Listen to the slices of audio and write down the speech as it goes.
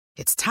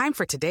It's time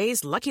for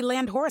today's Lucky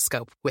Land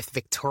horoscope with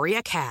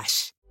Victoria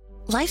Cash.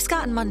 Life's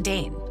gotten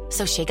mundane,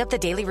 so shake up the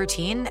daily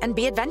routine and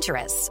be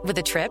adventurous with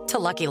a trip to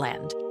Lucky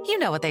Land. You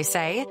know what they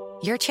say,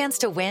 your chance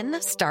to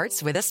win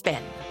starts with a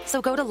spin.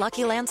 So go to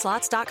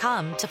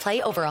LuckyLandSlots.com to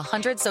play over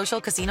 100 social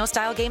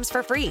casino-style games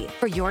for free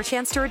for your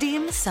chance to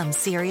redeem some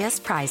serious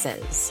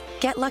prizes.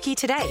 Get lucky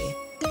today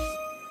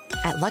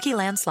at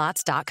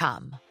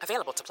LuckyLandSlots.com.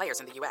 Available to players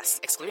in the U.S.,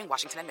 excluding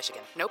Washington and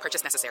Michigan. No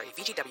purchase necessary.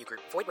 VGW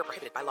Group. Void where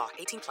prohibited by law.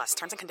 18+.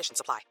 Terms and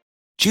conditions apply.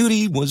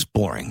 Judy was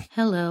boring.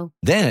 Hello.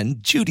 Then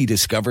Judy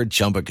discovered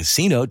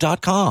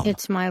ChumbaCasino.com.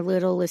 It's my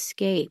little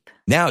escape.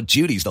 Now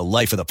Judy's the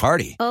life of the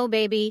party. Oh,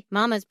 baby,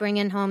 mama's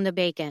bringing home the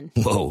bacon.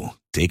 Whoa,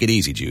 take it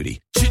easy,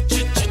 Judy.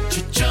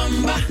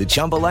 The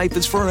Chumba life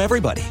is for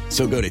everybody.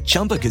 So go to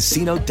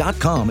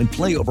ChumbaCasino.com and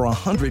play over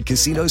 100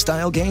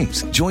 casino-style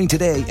games. Join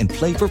today and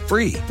play for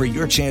free for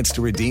your chance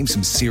to redeem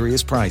some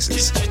serious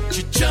prizes.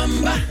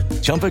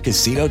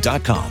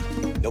 ChumbaCasino.com.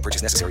 No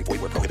purchase necessary. Void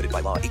where prohibited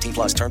by law.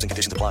 18+. Terms and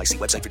conditions apply. See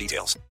website for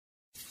details.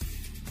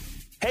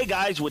 Hey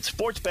guys, with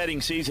sports betting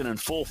season in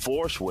full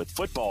force with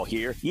football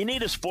here, you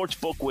need a sports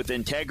book with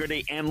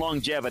integrity and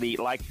longevity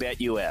like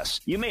BetUS.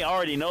 You may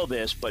already know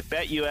this, but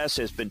BetUS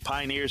has been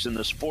pioneers in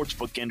the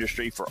sportsbook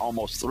industry for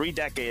almost 3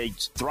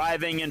 decades,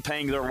 thriving and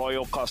paying their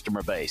loyal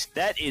customer base.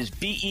 That is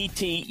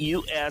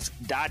BETUS.com,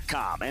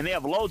 and they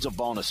have loads of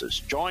bonuses.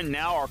 Join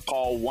now or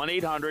call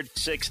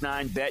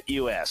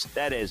 1-800-69-BET-US.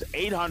 That is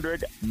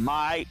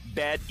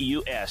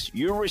 800-MY-BET-US.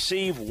 You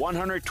receive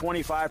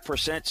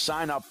 125%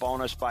 sign-up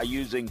bonus by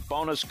using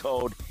bonus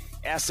code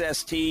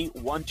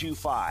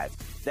SST125.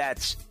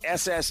 That's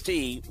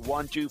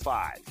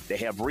SST125. They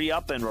have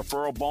re-up and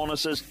referral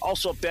bonuses.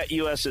 Also,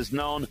 BetUS is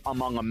known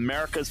among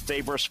America's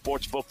favorite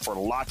sportsbook for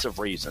lots of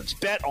reasons.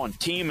 Bet on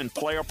team and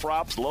player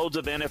props, loads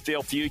of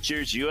NFL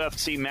futures,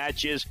 UFC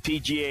matches,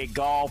 PGA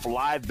golf,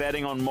 live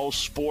betting on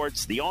most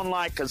sports. The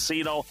online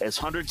casino has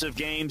hundreds of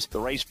games. The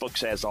racebooks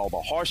has all the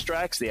horse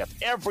tracks. They have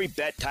every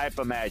bet type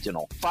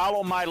imaginable.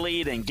 Follow my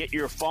lead and get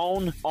your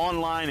phone,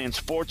 online, and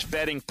sports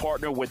betting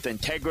partner with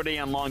integrity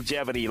and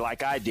longevity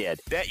like I did.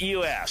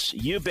 BetUS.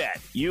 You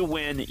bet. You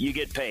win. You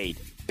get paid.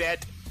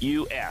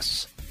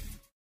 BetUS.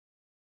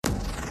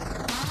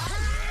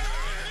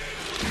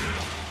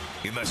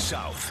 In the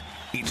South,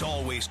 it's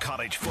always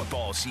college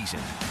football season,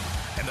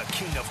 and the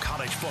king of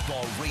college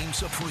football reigns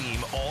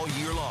supreme all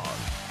year long.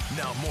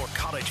 Now more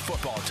college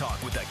football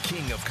talk with the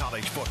king of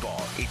college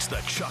football. It's the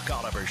Chuck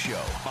Oliver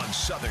Show on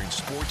Southern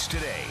Sports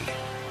Today.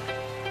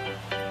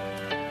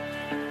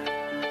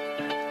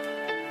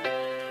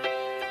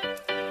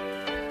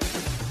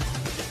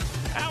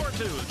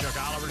 The Chuck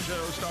Oliver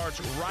Show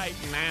starts right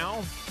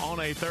now on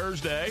a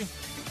Thursday.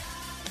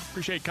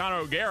 Appreciate Connor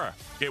O'Gara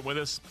get with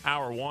us.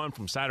 Hour 1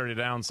 from Saturday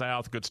Down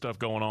South. Good stuff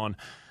going on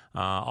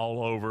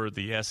all over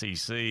the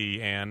SEC.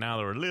 And now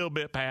they're a little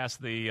bit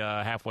past the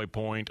halfway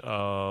point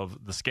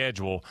of the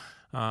schedule.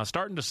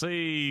 Starting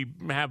to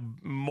have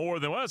more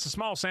than, well, it's a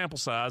small sample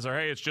size, or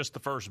hey, it's just the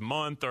first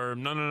month, or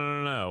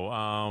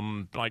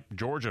no. Like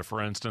Georgia,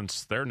 for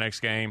instance, their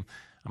next game,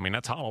 I mean,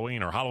 that's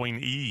Halloween or Halloween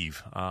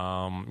Eve,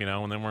 and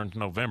then we're in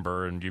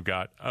November, and you've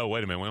got, oh,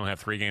 wait a minute, we only have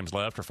 3 games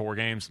left or 4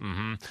 games?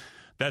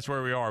 That's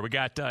where we are. We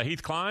got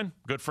Heath Klein,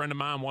 good friend of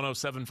mine,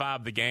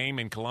 107.5 The Game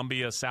in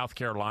Columbia, South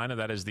Carolina.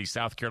 That is the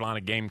South Carolina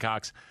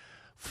Gamecocks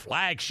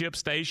flagship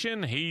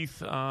station. Heath,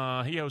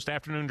 he hosts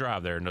Afternoon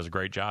Drive there and does a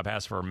great job,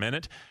 has for a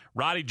minute.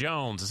 Roddy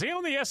Jones, is he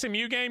on the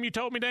SMU game you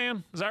told me,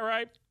 Dan? Is that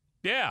right?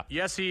 Yeah.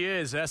 Yes, he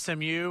is.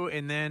 SMU,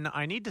 and then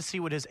I need to see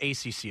what his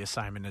ACC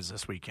assignment is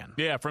this weekend.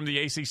 Yeah, from the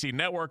ACC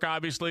network,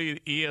 obviously,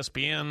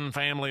 ESPN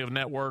family of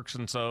networks,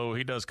 and so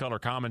he does color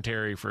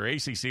commentary for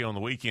ACC on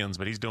the weekends,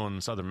 but he's doing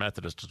Southern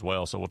Methodist as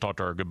well, so we'll talk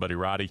to our good buddy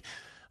Roddy.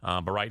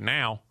 But right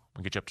now,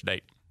 we'll get you up to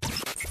date.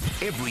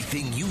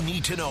 Everything you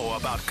need to know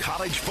about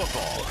college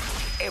football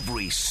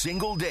every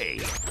single day.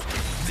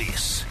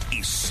 This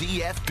is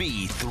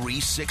CFB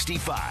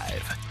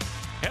 365.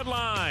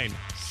 Headline: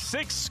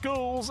 6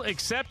 schools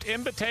accept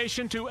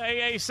invitation to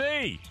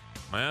AAC.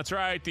 That's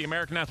right. The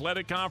American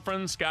Athletic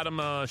Conference got them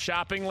a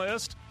shopping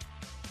list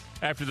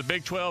after the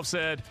Big 12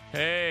 said,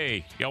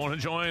 hey, y'all want to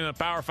join a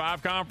Power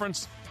 5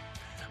 conference?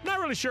 I'm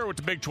not really sure what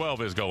the Big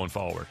 12 is going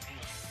forward.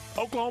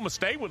 Oklahoma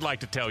State would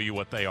like to tell you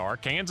what they are.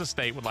 Kansas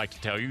State would like to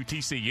tell you.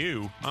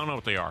 TCU, I don't know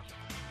what they are.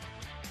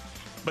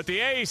 But the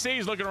AAC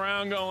is looking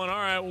around going, all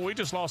right, well, we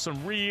just lost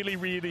some really,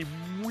 really,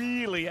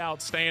 really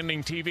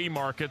outstanding TV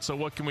markets, so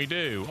what can we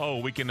do? Oh,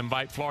 we can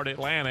invite Florida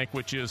Atlantic,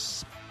 which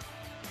is,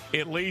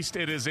 at least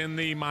it is in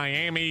the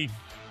Miami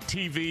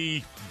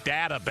TV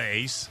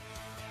database.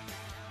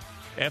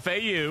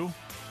 FAU,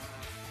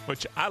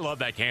 which I love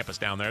that campus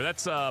down there.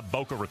 That's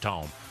Boca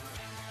Raton.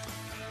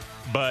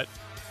 But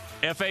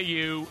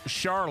FAU,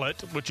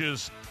 Charlotte, which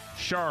is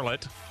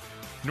Charlotte.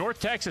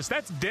 North Texas,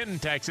 that's Denton,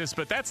 Texas,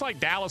 but that's like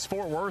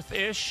Dallas-Fort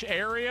Worth-ish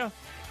area.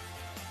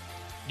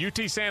 UT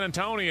San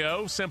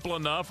Antonio, simple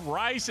enough.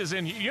 Rice is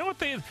in. You know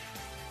what?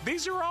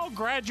 These are all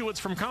graduates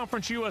from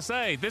Conference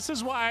USA. This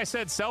is why I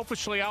said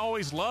selfishly I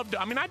always loved.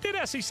 I mean, I did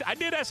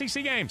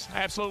SEC games.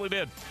 I absolutely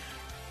did.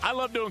 I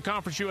love doing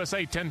Conference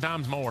USA 10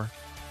 times more.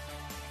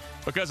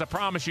 Because I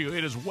promise you,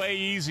 it is way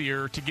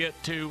easier to get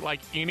to,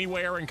 like,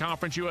 anywhere in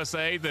Conference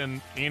USA than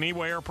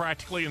anywhere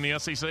practically in the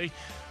SEC.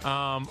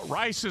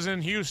 Rice is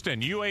in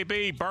Houston,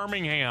 UAB,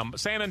 Birmingham,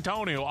 San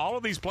Antonio, all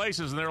of these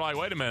places, and they're like,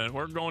 wait a minute,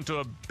 we're going to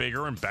a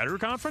bigger and better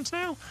conference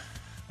now?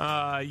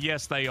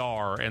 Yes, they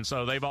are. And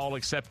so they've all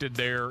accepted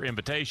their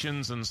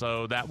invitations, and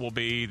so that will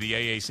be the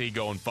AAC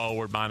going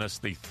forward, minus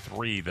the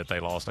 3 that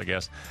they lost, I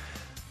guess.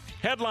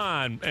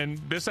 Headline, and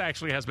this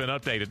actually has been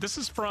updated. This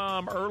is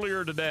from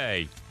earlier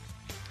today.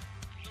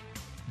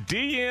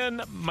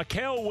 DN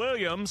Mikael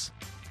Williams,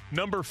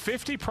 number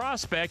 50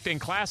 prospect in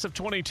class of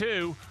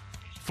 22,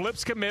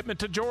 flips commitment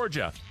to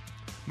Georgia.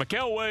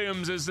 Mikael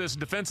Williams is this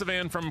defensive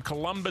end from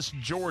Columbus,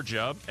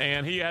 Georgia,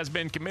 and he has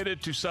been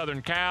committed to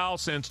Southern Cal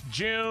since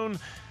June.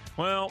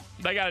 Well,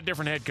 they got a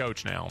different head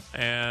coach now.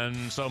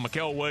 And so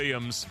Mikael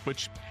Williams,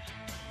 which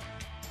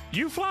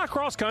you fly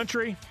cross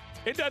country,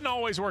 it doesn't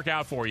always work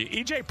out for you.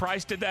 E.J.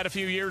 Price did that a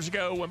few years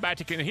ago, went back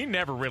to – he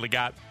never really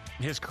got –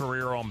 his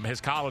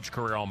college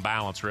career on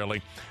balance,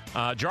 really.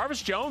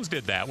 Jarvis Jones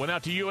did that, went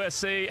out to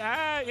USC.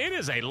 It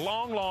is a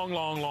long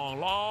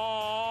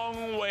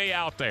way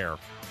out there.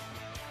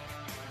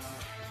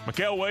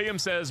 Mikael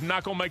Williams says, I'm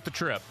not going to make the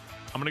trip.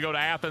 I'm going to go to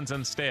Athens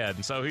instead.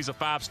 And so he's a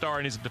 5-star,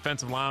 and he's a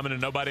defensive lineman,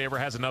 and nobody ever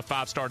has enough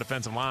 5-star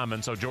defensive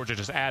linemen, so Georgia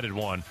just added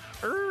one.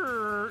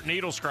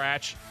 Needle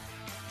scratch.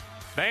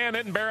 Dan,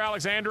 isn't Bear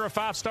Alexander a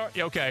 5-star?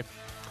 Okay.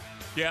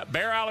 Yeah,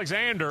 Bear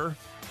Alexander,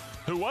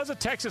 who was a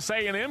Texas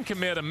A&M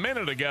commit a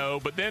minute ago,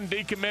 but then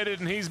decommitted,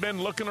 and he's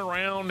been looking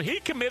around. He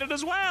committed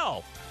as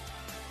well.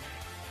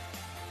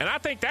 And I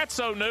think that's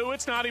so new,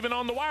 it's not even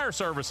on the wire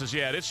services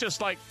yet. It's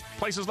just like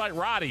places like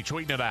Roddy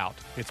tweeting it out.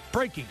 It's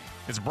breaking.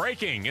 It's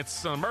breaking.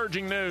 It's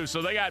emerging news.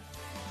 So they got...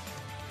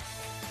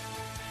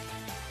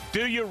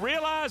 Do you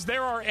realize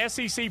there are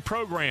SEC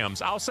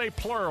programs? I'll say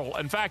plural.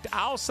 In fact,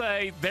 I'll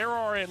say there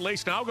are at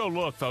least, and I'll go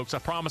look, folks. I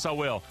promise I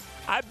will.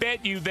 I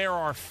bet you there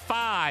are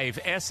 5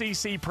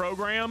 SEC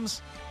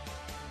programs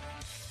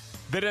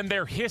that in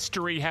their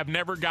history have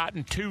never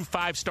gotten 2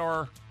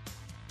 5-star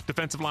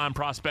defensive line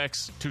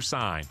prospects to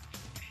sign.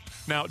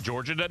 Now,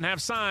 Georgia doesn't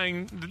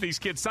have these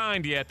kids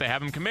signed yet. They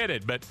haven't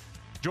committed. But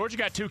Georgia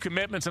got 2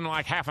 commitments in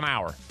like half an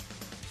hour.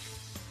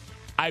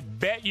 I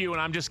bet you,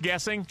 and I'm just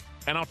guessing,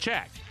 and I'll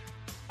check,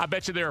 I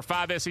bet you there are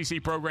 5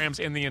 SEC programs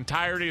in the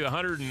entirety of the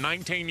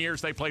 119 years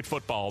they played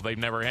football. They've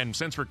never had,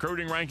 since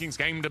recruiting rankings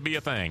came to be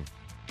a thing.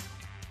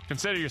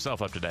 Consider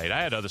yourself up to date.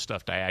 I had other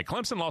stuff to add.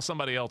 Clemson lost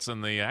somebody else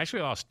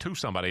actually lost 2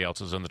 somebody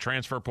else's in the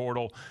transfer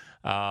portal.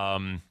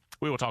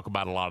 We will talk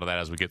about a lot of that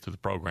as we get through the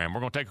program. We're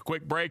going to take a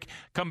quick break,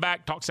 come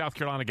back, talk South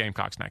Carolina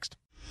Gamecocks next.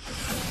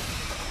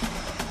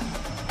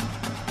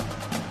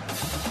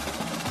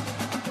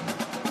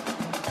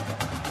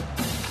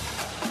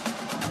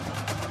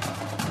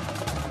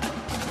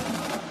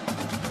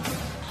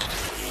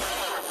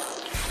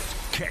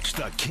 Catch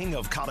the king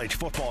of college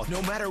football no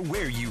matter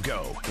where you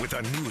go with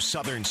a new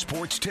Southern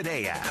Sports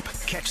Today app.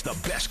 Catch the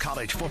best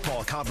college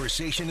football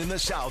conversation in the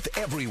South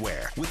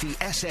everywhere with the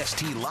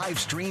SST live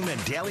stream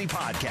and daily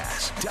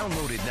podcast.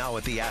 Download it now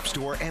at the App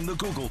Store and the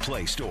Google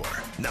Play Store.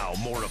 Now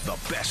more of the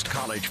best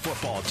college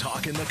football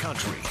talk in the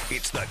country.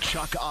 It's the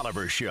Chuck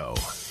Oliver Show.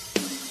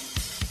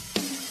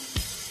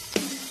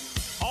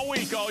 All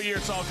week, all year,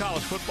 it's all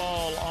college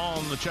football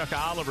on the Chuck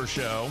Oliver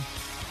Show.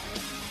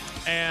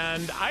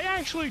 And I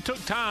actually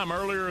took time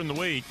earlier in the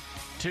week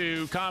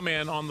to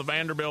comment on the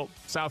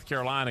Vanderbilt-South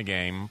Carolina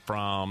game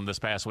from this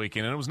past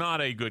weekend. And it was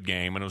not a good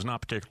game, and it was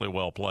not particularly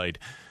well played.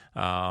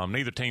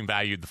 Neither team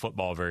valued the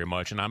football very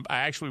much. And I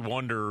actually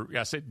wonder,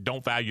 I said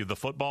don't value the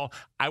football.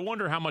 I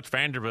wonder how much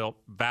Vanderbilt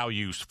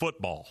values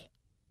football,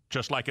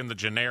 just like in the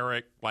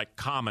generic, like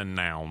common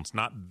nouns.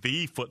 Not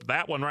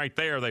that one right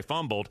there, they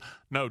fumbled.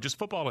 No, just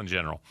football in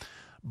general.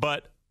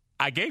 But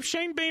I gave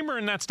Shane Beamer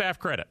and that staff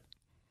credit.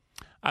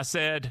 I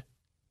said,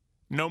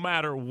 no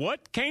matter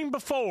what came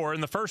before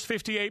in the first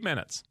 58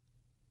 minutes,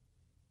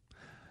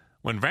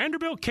 when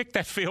Vanderbilt kicked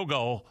that field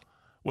goal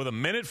with a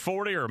minute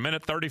 40 or a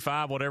minute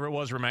 35, whatever it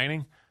was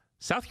remaining,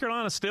 South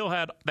Carolina still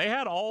had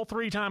all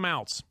 3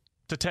 timeouts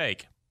to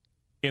take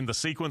in the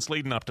sequence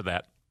leading up to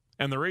that.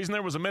 And the reason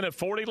there was a minute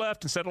 40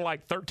 left instead of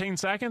like 13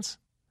 seconds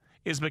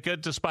is because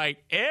despite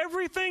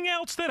everything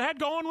else that had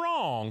gone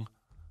wrong,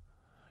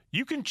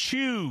 you can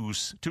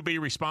choose to be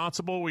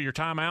responsible with your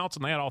timeouts,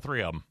 and they had all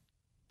 3 of them.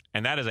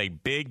 And that is a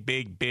big,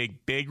 big,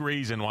 big, big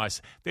reason why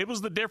it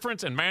was the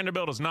difference, and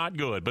Vanderbilt is not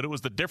good, but it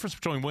was the difference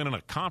between winning a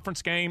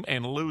conference game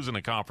and losing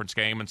a conference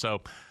game. And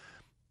so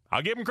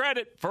I'll give them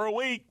credit. For a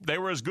week, they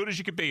were as good as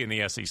you could be in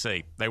the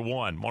SEC. They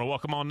won. Want to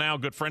welcome on now a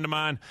good friend of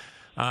mine,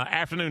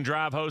 afternoon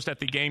drive host at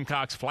the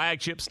Gamecocks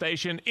flagship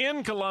station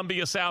in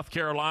Columbia, South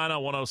Carolina,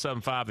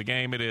 107.5 The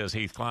Game. It is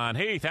Heath Klein.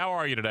 Heath, how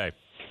are you today?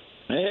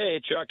 Hey,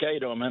 Chuck. How you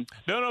doing, man?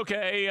 Doing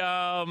okay.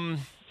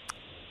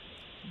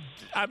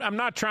 I'm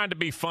not trying to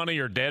be funny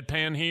or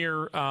deadpan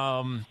here.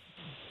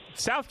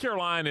 South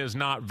Carolina is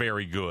not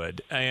very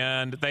good,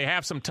 and they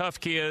have some tough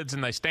kids,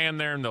 and they stand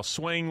there and they'll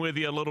swing with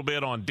you a little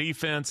bit on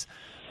defense.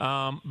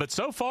 But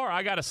so far,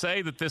 I got to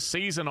say that this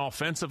season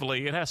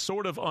offensively, it has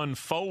sort of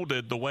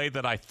unfolded the way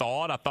that I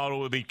thought. I thought it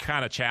would be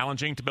kind of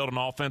challenging to build an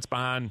offense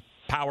behind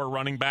power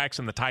running backs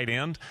and the tight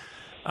end.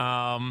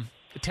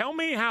 Tell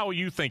me how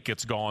you think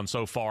it's gone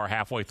so far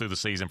halfway through the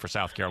season for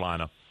South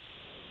Carolina.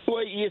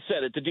 Well, you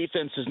said it. The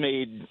defense has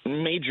made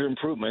major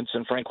improvements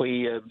and,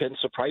 frankly, been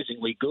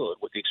surprisingly good,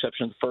 with the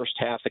exception of the first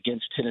half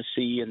against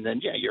Tennessee. And then,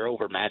 you're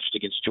overmatched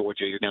against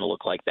Georgia. You're going to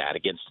look like that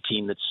against a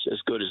team that's as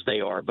good as they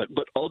are. But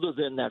other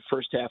than that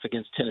first half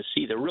against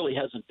Tennessee, there really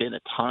hasn't been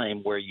a time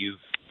where you've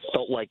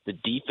felt like the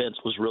defense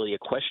was really a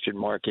question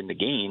mark in the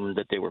game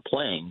that they were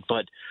playing.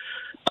 But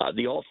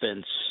the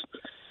offense,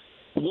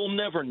 we'll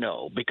never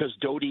know, because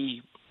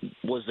Doty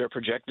was their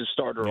projected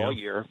starter all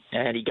year,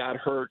 and he got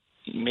hurt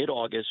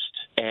mid-August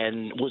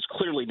and was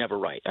clearly never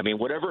right. I mean,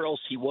 whatever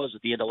else he was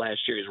at the end of last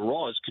year, as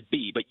raw as could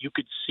be, but you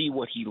could see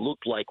what he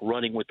looked like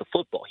running with the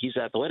football. He's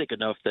athletic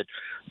enough that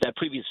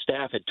previous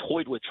staff had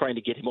toyed with trying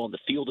to get him on the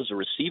field as a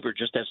receiver,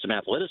 just to have some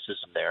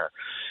athleticism there.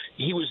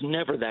 He was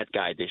never that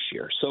guy this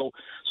year. So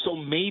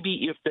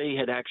maybe if they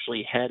had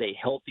actually had a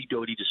healthy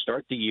Doty to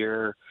start the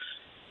year,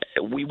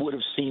 we would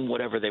have seen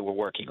whatever they were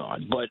working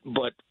on. But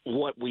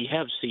what we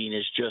have seen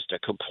is just a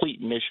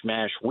complete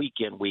mishmash week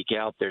in, week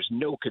out. There's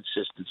no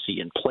consistency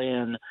in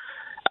plan.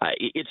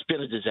 It's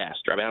been a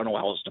disaster. I mean, I don't know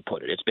how else to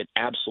put it. It's been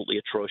absolutely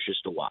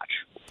atrocious to watch.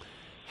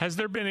 Has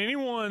there been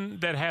anyone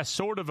that has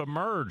sort of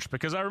emerged?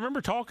 Because I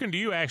remember talking to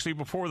you actually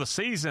before the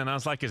season. I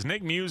was like, is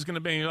Nick Muse going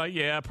to be? Like,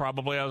 yeah,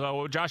 probably. I was like,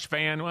 well, Josh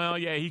Vann, well,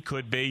 yeah, he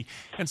could be.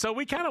 And so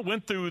we kind of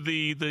went through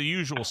the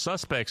usual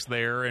suspects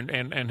there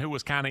and who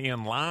was kind of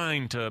in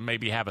line to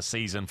maybe have a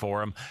season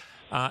for him.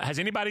 Has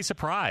anybody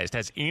surprised?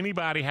 Has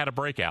anybody had a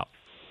breakout?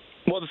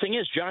 Well, the thing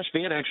is, Josh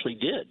Vann actually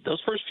did.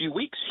 Those first few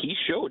weeks, he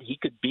showed he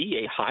could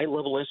be a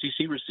high-level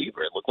SEC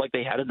receiver. It looked like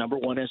they had a number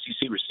one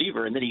SEC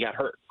receiver, and then he got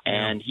hurt.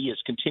 And he has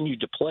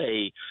continued to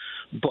play,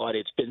 but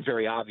it's been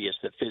very obvious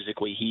that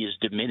physically he is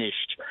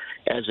diminished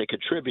as a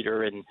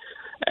contributor. And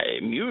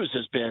Muse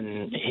has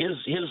been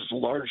his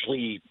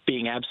largely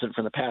being absent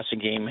from the passing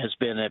game has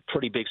been a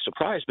pretty big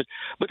surprise. But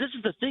this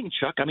is the thing,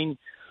 Chuck. I mean,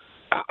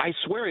 I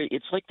swear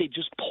it's like they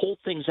just pull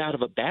things out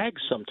of a bag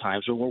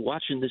sometimes when we're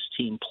watching this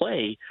team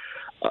play.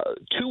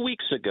 2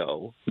 weeks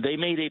ago, they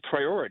made a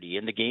priority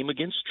in the game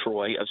against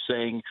Troy of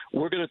saying,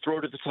 we're going to throw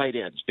to the tight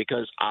ends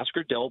because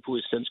Oscar Delp, who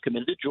has since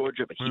committed to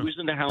Georgia, but he was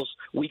in the house,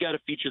 we got to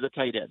feature the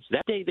tight ends.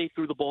 That day they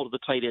threw the ball to the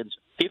tight ends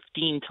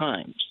 15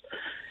 times.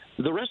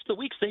 The rest of the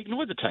weeks, they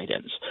ignore the tight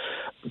ends.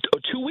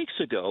 2 weeks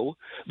ago,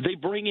 they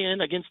bring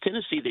in, against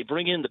Tennessee, they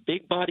bring in the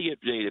big body,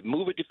 they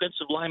move a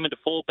defensive lineman to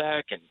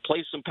fullback and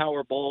play some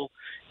power ball.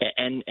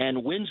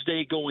 And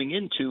Wednesday going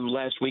into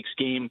last week's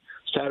game,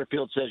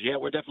 Satterfield says, yeah,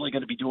 we're definitely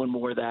going to be doing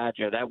more of that.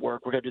 Yeah, that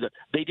work. We're going to do that.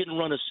 They didn't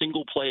run a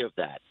single play of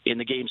that in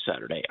the game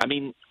Saturday. I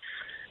mean,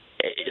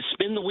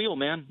 spin the wheel,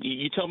 man.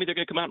 You tell me they're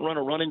going to come out and run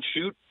a run and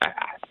shoot?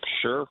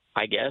 Sure,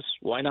 I guess.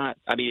 Why not?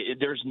 I mean,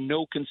 there's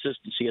no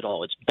consistency at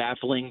all. It's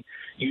baffling.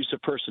 Use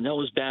of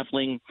personnel is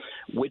baffling.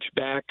 Which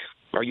back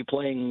are you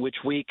playing which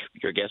week?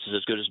 Your guess is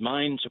as good as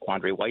mine.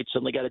 Zaquandre White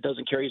suddenly got a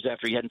dozen carries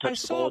after he hadn't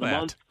touched the ball in a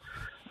month.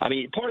 I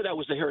mean, part of that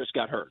was the Harris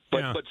got hurt.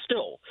 But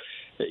still,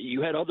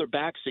 you had other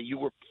backs that you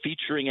were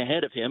featuring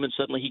ahead of him, and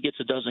suddenly he gets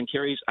a dozen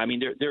carries. I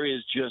mean, there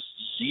is just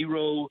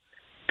zero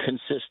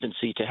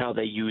consistency to how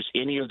they use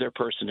any of their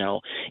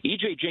personnel.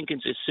 E.J.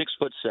 Jenkins is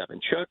 6'7".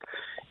 Chuck,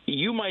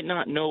 you might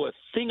not know a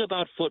thing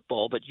about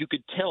football, but you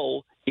could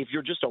tell if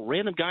you're just a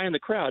random guy in the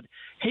crowd,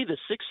 hey, the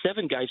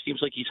 6'7" guy seems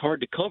like he's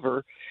hard to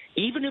cover,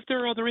 even if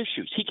there are other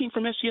issues. He came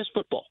from SCS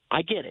football.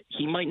 I get it.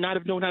 He might not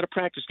have known how to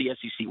practice the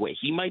SEC way.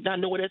 He might not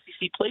know an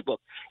SEC playbook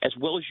as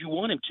well as you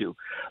want him to.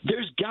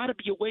 There's got to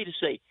be a way to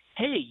say,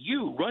 hey,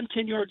 you run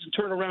 10 yards and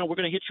turn around. We're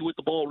going to hit you with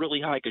the ball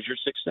really high because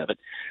you're 6'7".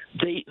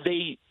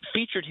 They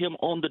featured him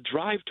on the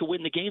drive to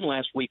win the game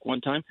last week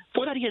one time.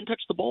 Before that, he hadn't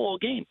touched the ball all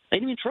game. They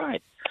didn't even try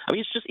it. I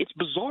mean, it's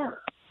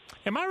bizarre.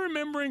 Am I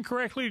remembering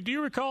correctly? Do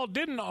you recall,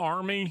 didn't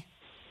Army,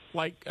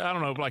 like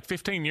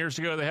 15 years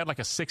ago, they had like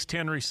a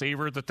 6'10"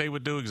 receiver that they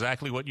would do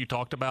exactly what you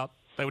talked about?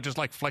 They would just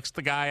like flex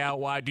the guy out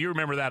wide. Do you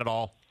remember that at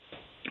all?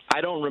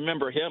 I don't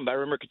remember him, but I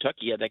remember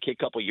Kentucky had that kid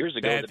a couple of years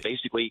ago that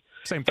basically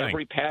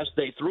every pass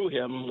they threw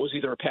him was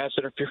either a pass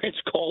interference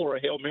call or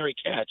a Hail Mary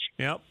catch.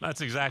 Yep,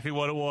 that's exactly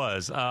what it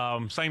was.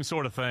 Same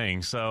sort of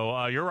thing.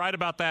 So you're right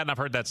about that, and I've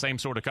heard that same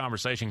sort of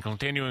conversation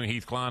continuing.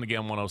 Heath Klein,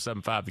 again,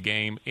 107.5 The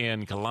Game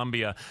in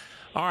Columbia.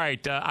 All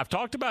right, I've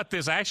talked about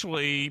this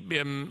actually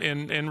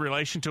in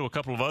relation to a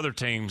couple of other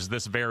teams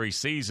this very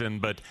season,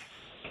 but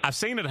I've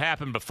seen it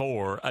happen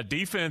before. A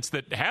defense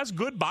that has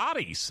good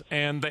bodies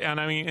and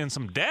I mean, and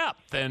some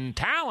depth and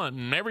talent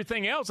and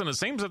everything else, and it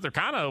seems that they're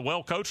kind of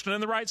well coached and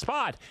in the right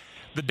spot.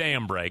 The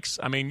dam breaks.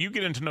 I mean, you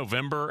get into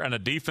November and a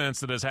defense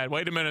that has had,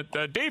 wait a minute,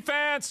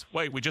 defense,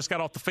 wait, we just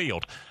got off the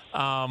field.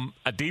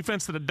 A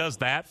defense that does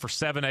that for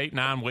 7, 8,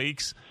 9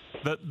 weeks,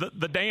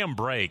 the dam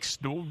breaks.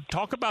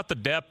 Talk about the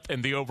depth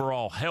and the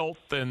overall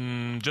health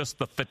and just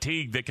the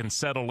fatigue that can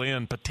settle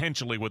in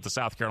potentially with the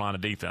South Carolina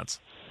defense.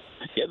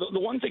 Yeah, the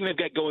one thing they've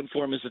got going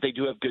for them is that they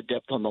do have good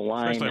depth on the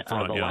line. Especially up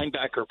front, the yeah.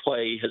 linebacker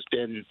play has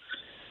been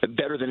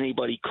better than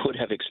anybody could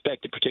have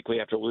expected,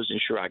 particularly after losing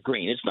Sherrod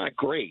Green. It's not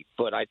great,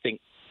 but I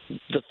think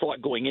the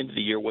thought going into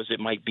the year was it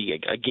might be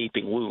a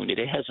gaping wound.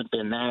 It hasn't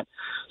been that.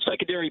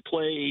 Secondary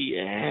play,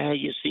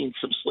 you've seen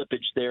some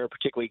slippage there,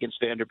 particularly against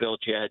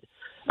Vanderbilt. You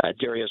had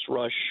Darius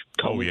Rush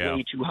come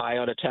way too high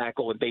on a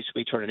tackle and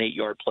basically turn an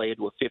 8-yard play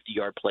into a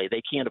 50-yard play.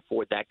 They can't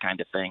afford that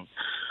kind of thing.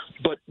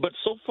 But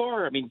so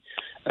far, I mean,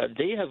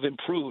 they have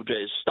improved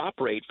stop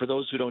rate. For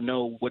those who don't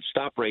know what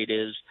stop rate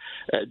is,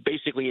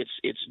 basically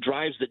it's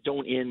drives that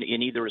don't end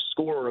in either a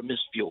score or a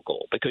missed field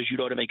goal because you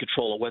don't have any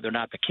control of whether or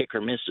not the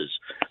kicker misses.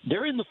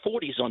 They're in the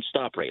 40s on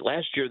stop rate.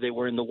 Last year they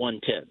were in the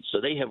 110s,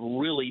 so they have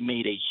really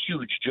made a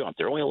huge jump.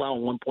 They're only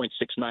allowing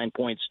 1.69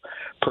 points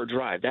per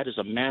drive. That is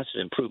a massive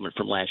improvement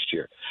from last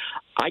year.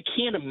 I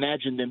can't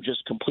imagine them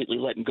just completely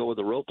letting go of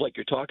the rope like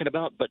you're talking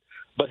about, but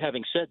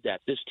having said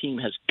that, this team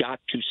has got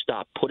to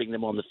stop putting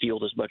them on the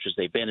field as much as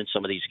they've been in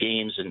some of these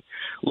games, and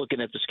looking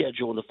at the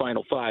schedule in the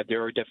Final Five,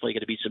 there are definitely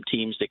going to be some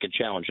teams that can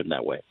challenge them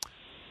that way.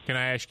 Can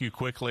I ask you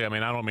quickly, I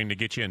mean, I don't mean to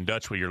get you in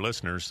Dutch with your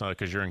listeners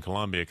because you're in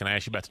Columbia. Can I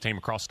ask you about the team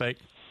across state?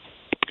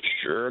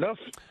 Sure enough.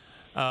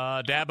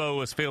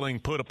 Dabo is feeling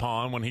put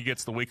upon when he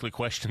gets the weekly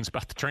questions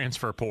about the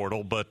transfer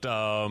portal, but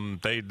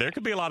there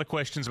could be a lot of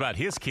questions about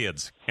his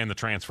kids in the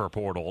transfer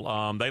portal.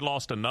 They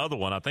lost another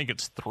one. I think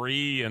it's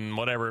 3 and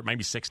whatever,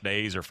 maybe 6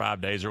 days or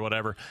 5 days or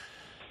whatever.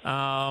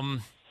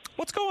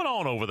 What's going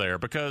on over there?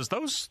 Because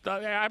those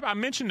I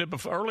mentioned it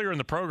earlier in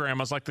the program.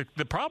 I was like,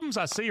 the problems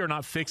I see are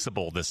not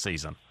fixable this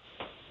season.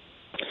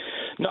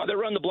 No, they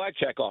run the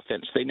blackjack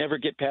offense. They never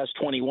get past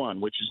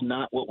 21, which is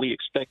not what we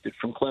expected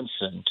from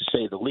Clemson, to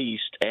say the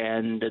least.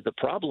 And the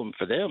problem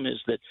for them is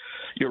that,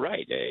 you're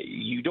right,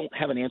 you don't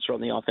have an answer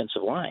on the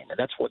offensive line. And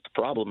that's what the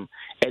problem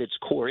at its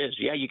core is.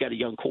 Yeah, you got a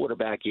young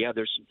quarterback. Yeah,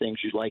 there's some things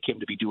you'd like him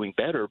to be doing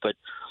better, but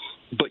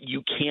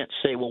you can't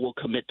say, well, we'll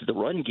commit to the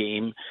run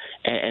game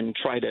and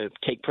try to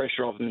take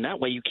pressure off him. And that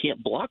way you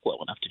can't block well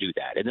enough to do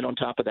that. And then on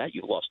top of that,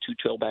 you've lost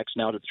 2 tailbacks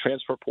now to the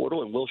transfer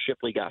portal, and Will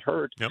Shipley got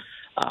hurt. Yep.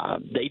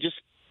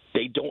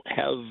 They don't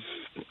have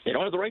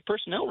the right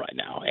personnel right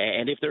now.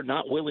 And if they're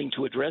not willing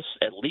to address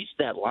at least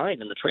that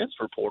line in the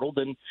transfer portal,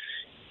 then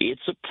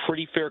it's a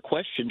pretty fair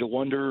question to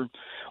wonder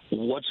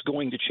what's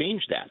going to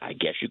change that. I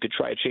guess you could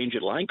try to change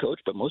it line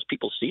coach, but most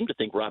people seem to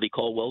think Robbie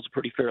Caldwell's a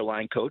pretty fair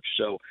line coach.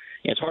 So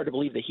it's hard to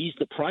believe that he's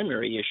the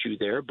primary issue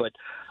there. But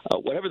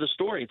whatever the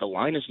story, the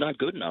line is not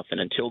good enough. And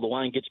until the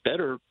line gets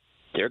better,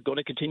 they're going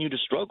to continue to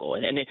struggle.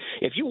 And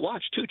if you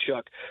watch too,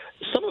 Chuck,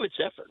 some of it's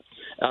effort.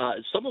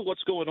 Some of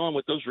what's going on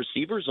with those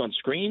receivers on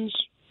screens,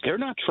 they're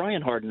not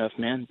trying hard enough,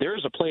 man.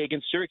 There's a play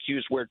against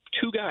Syracuse where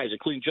 2 guys,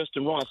 including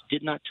Justin Ross,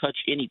 did not touch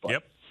anybody.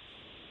 Yep.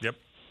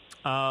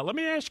 Let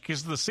me ask you,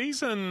 because the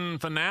season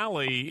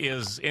finale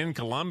is in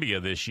Columbia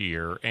this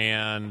year,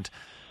 and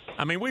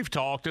I mean, we've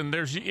talked, and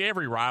there's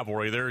every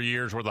rivalry. There are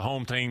years where the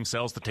home team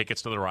sells the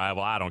tickets to the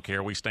rival. I don't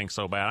care. We stink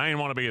so bad. I didn't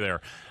want to be there.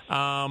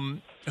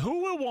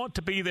 Who will want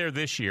to be there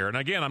this year? And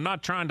again, I'm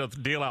not trying to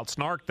deal out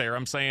snark there.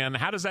 I'm saying,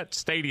 how does that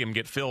stadium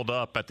get filled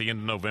up at the end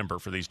of November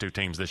for these 2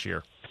 teams this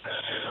year?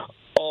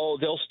 Oh,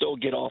 they'll still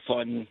get off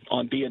on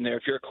being there.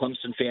 If you're a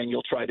Clemson fan,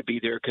 you'll try to be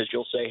there because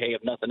you'll say, hey,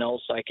 if nothing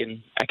else, I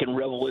can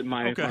revel in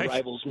my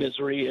rival's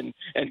misery.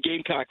 And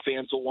Gamecock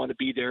fans will want to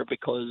be there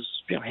because,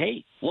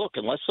 hey, look,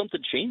 unless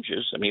something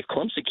changes, I mean, if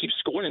Clemson keeps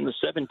scoring in the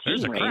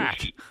 17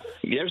 range,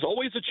 there's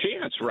always a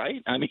chance,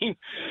 right? I mean,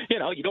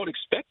 you don't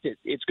expect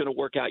it's going to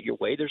work out your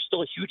way. There's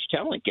still a huge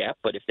talent gap,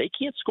 but if they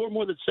can't score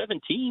more than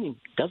 17,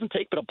 it doesn't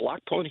take but a block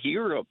punt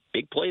here, a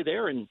big play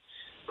there, and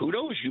who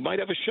knows, you might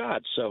have a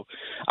shot. So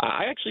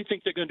I actually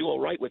think they're going to do all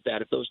right with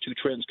that if those 2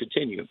 trends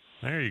continue.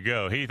 There you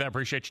go. Heath, I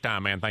appreciate your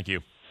time, man. Thank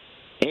you.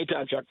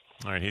 Anytime, Chuck.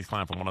 All right, Heath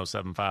Klein from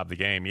 107.5 The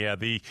Game. Yeah,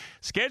 the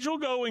schedule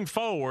going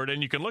forward,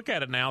 and you can look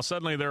at it now,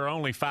 suddenly there are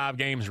only 5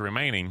 games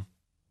remaining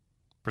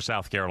for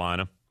South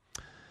Carolina.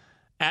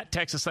 At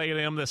Texas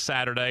A&M this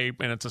Saturday,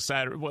 and it's a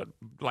Saturday,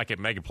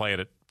 they can play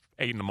it at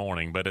 8 in the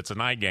morning, but it's a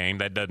night game.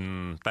 That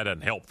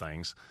doesn't help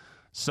things.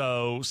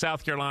 So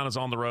South Carolina's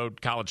on the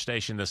road, College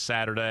Station this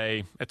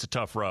Saturday. It's a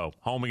tough row.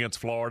 Home against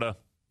Florida.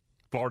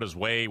 Florida's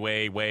way,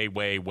 way, way,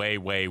 way, way,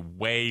 way,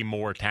 way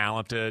more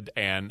talented,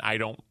 and I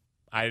don't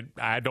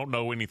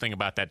know anything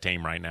about that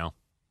team right now.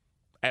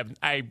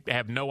 I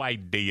have no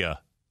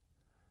idea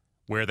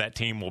where that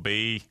team will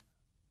be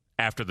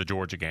after the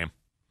Georgia game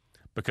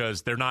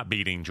because they're not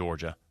beating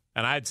Georgia.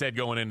 And I had said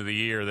going into the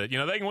year that,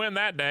 they can win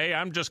that day.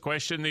 I'm just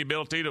questioning the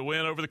ability to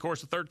win over the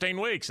course of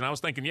 13 weeks. And I was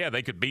thinking, yeah,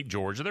 they could beat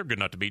Georgia. They're good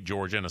enough to beat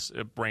Georgia in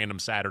a random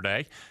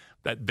Saturday.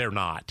 That they're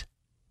not.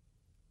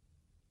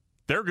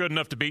 They're good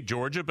enough to beat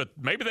Georgia, but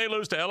maybe they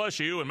lose to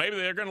LSU, and maybe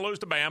they're going to lose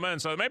to Bama.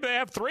 And so maybe they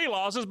have 3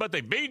 losses, but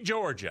they beat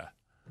Georgia.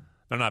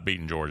 They're not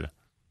beating Georgia.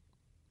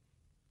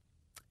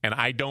 And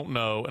I don't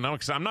know, and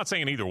I'm not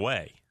saying either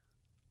way.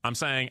 I'm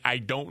saying I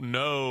don't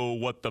know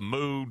what the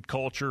mood,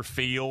 culture,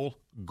 feel,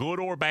 good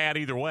or bad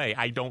either way,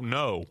 I don't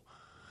know,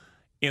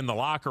 in the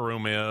locker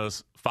room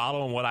is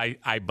following what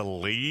I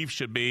believe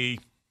should be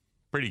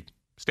pretty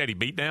steady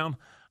beatdown.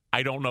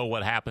 I don't know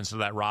what happens to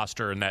that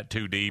roster and that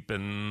two deep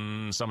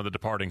and some of the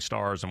departing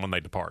stars and when they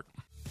depart.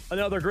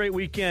 Another great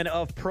weekend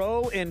of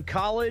pro and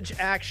college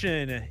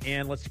action.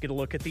 And let's get a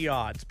look at the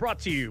odds. Brought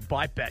to you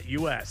by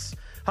BetUS.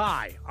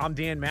 Hi, I'm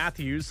Dan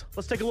Matthews.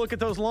 Let's take a look at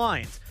those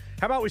lines.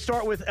 How about we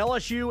start with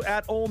LSU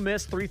at Ole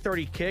Miss,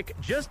 3:30 kick,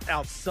 just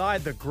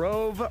outside the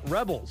Grove.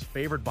 Rebels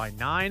favored by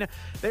 9.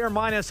 They are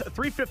minus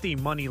 350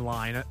 money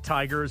line.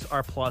 Tigers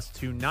are plus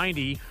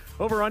 290.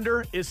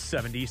 Over-under is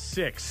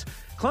 76.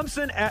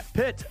 Clemson at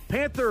Pitt.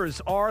 Panthers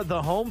are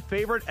the home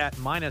favorite at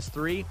minus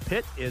 3.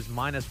 Pitt is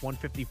minus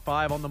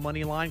 155 on the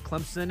money line.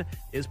 Clemson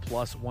is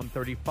plus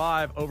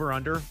 135.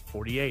 Over-under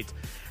 48.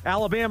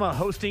 Alabama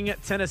hosting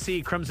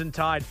Tennessee. Crimson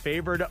Tide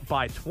favored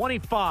by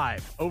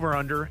 25.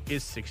 Over-under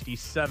is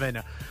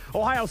 67.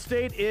 Ohio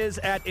State is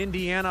at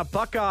Indiana.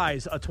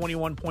 Buckeyes, a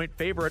 21-point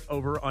favorite.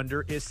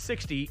 Over-under is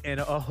 60 and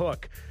a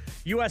hook.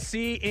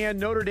 USC and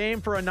Notre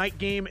Dame for a night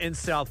game in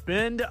South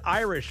Bend.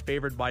 Irish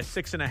favored by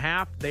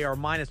 6.5. They are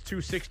minus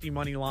 260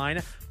 money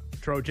line.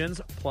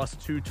 Trojans plus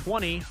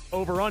 220.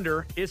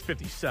 Over-under is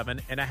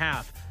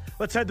 57.5.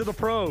 Let's head to the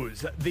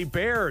pros. The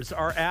Bears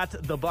are at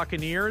the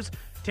Buccaneers.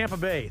 Tampa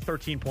Bay,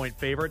 13-point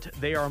favorite.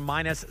 They are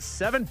minus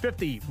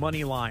 750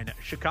 money line.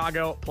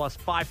 Chicago plus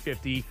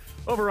 550.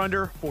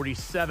 Over-under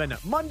 47.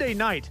 Monday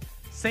night,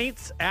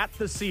 Saints at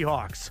the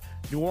Seahawks.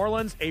 New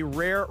Orleans, a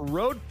rare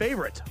road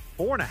favorite,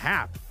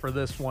 4.5 for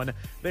this one.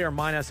 They are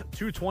minus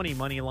 220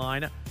 money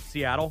line.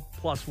 Seattle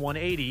plus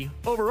 180.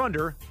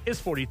 Over-under is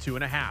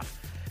 42.5.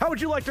 How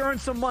would you like to earn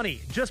some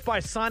money just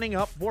by signing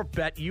up for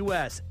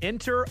BetUS?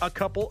 Enter a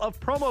couple of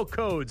promo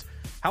codes.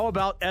 How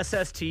about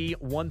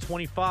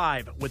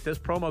SST125? With this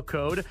promo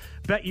code,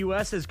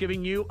 BetUS is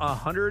giving you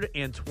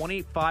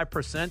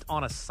 125%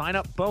 on a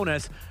sign-up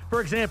bonus.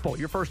 For example,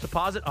 your first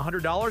deposit,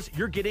 $100,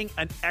 you're getting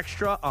an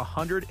extra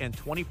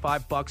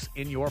 $125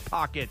 in your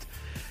pocket.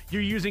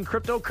 You're using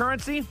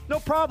cryptocurrency? No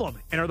problem.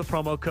 Enter the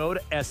promo code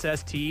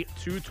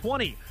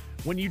SST220.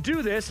 When you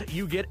do this,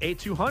 you get a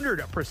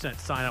 200%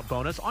 sign-up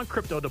bonus on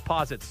crypto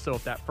deposits. So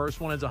if that first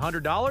one is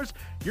 $100,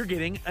 you're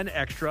getting an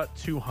extra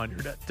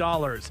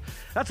 $200.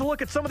 That's a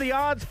look at some of the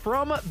odds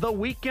from the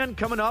weekend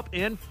coming up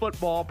in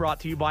football, brought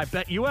to you by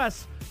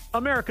BetUS,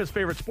 America's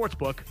favorite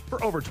sportsbook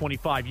for over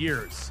 25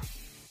 years.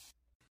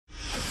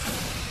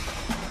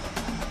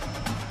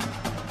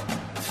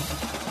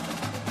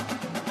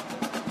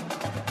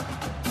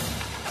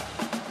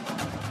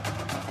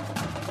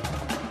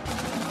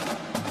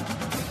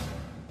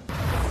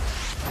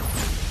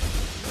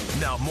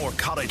 Now more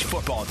college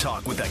football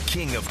talk with the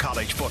king of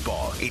college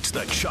football. It's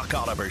the Chuck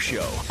Oliver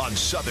Show on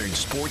Southern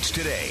Sports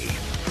Today.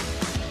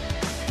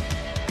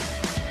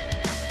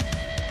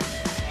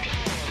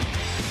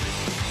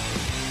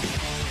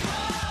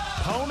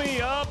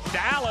 Pony up,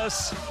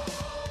 Dallas.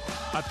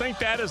 I think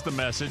that is the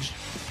message.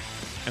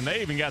 And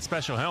they even got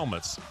special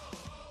helmets.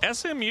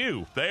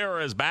 SMU, they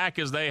are as back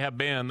as they have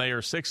been. They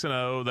are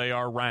 6-0. They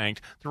are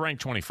ranked. They're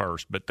ranked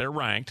 21st, but they're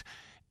ranked.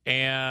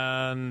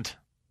 And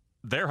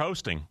they're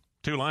hosting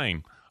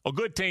Tulane, a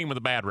good team with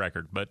a bad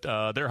record, but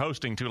they're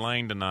hosting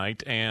Tulane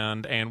tonight,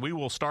 and we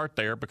will start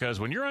there because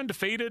when you're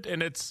undefeated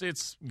and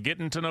it's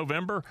getting to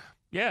November,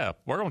 yeah,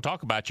 we're going to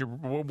talk about you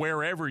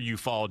wherever you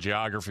fall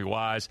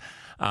geography-wise.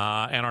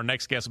 And our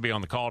next guest will be on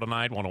the call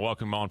tonight. Want to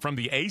welcome him on from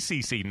the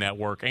ACC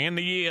Network and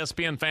the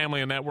ESPN family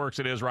of networks.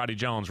 It is Roddy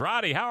Jones.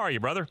 Roddy, how are you,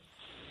 brother?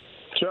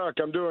 Chuck,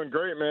 I'm doing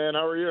great, man.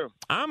 How are you?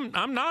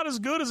 I'm not as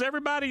good as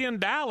everybody in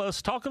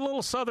Dallas. Talk a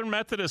little Southern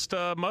Methodist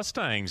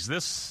Mustangs.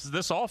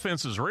 This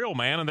offense is real,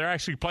 man, and they're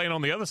actually playing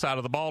on the other side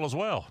of the ball as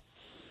well.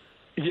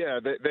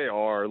 Yeah, they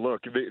are.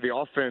 Look, the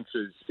offense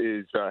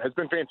has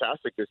been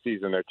fantastic this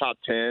season. They're top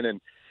 10 in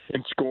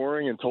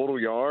scoring and total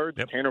yards.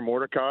 Yep. Tanner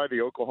Mordecai,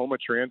 the Oklahoma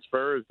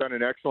transfer, has done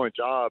an excellent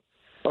job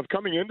of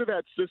coming into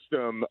that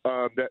system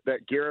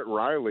that Garrett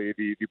Riley,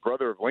 the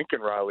brother of Lincoln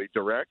Riley,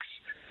 directs.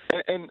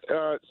 And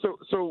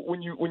so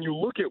when you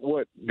look at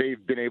what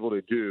they've been able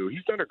to do,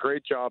 he's done a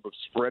great job of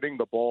spreading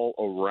the ball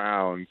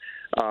around.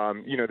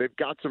 They've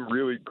got some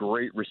really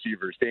great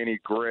receivers: Danny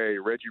Gray,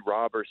 Reggie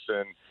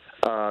Robertson,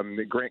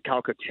 Grant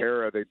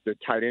Calcaterra, the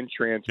tight end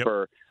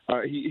transfer. Yep.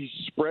 He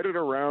spread it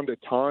around a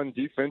ton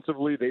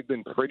defensively. They've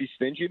been pretty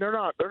stingy. They're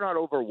not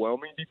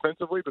overwhelming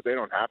defensively, but they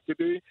don't have to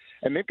be.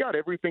 And they've got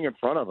everything in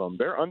front of them.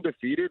 They're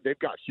undefeated. They've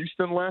got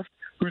Houston left,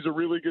 who's a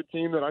really good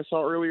team that I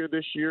saw earlier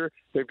this year.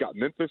 They've got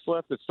Memphis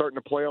left that's starting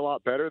to play a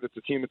lot better. That's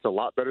a team that's a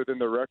lot better than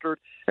their record.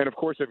 And, of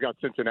course, they've got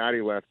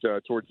Cincinnati left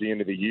towards the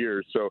end of the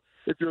year. So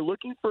if you're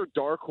looking for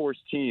dark horse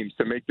teams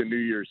to make the New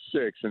Year's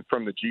Six and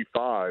from the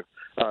G5,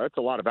 that's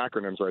a lot of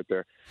acronyms right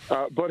there.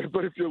 But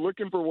if you're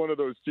looking for one of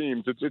those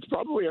teams, it's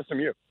probably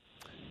SMU.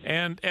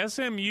 And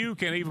SMU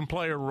can even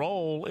play a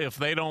role if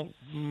they don't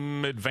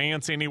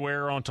advance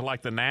anywhere onto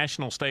like the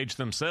national stage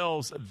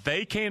themselves.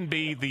 They can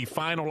be the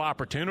final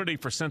opportunity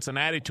for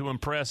Cincinnati to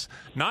impress,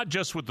 not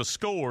just with the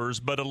scores,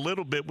 but a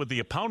little bit with the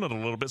opponent a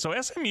little bit. So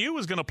SMU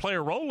is going to play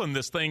a role in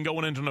this thing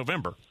going into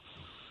November.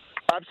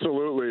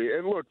 Absolutely.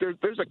 And look,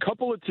 there's a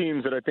couple of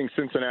teams that I think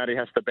Cincinnati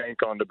has to bank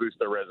on to boost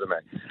their resume.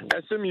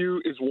 SMU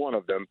is one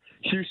of them.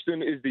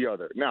 Houston is the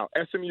other. Now,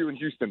 SMU and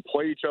Houston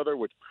play each other,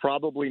 which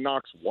probably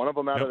knocks one of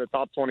them out of the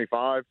top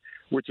 25,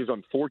 which is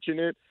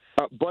unfortunate.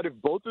 But if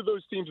both of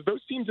those teams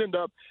end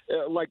up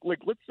like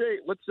let's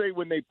say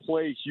when they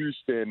play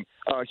Houston,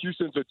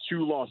 Houston's a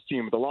 2-loss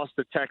team. They lost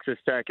to Texas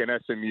Tech and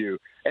SMU.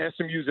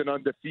 SMU's an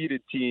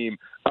undefeated team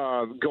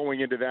going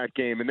into that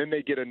game, and then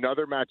they get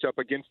another matchup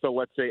against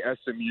let's say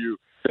SMU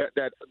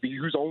that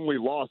whose only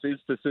loss is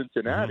to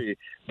Cincinnati.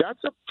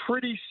 That's a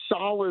pretty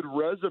solid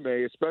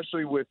resume,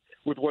 especially with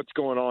what's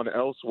going on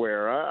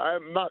elsewhere.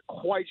 I'm not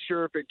quite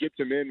sure if it gets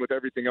him in with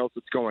everything else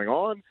that's going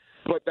on.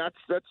 But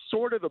that's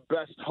sort of the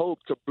best hope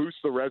to boost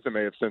the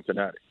resume of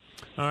Cincinnati.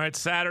 All right,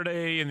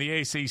 Saturday in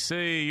the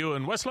ACC, you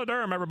and Wesley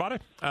Durham, everybody,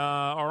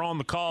 are on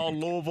the call,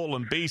 Louisville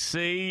and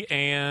BC.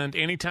 And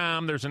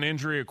anytime there's an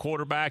injury at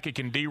quarterback, it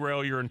can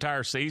derail your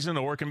entire season,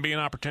 or it can be an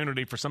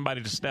opportunity for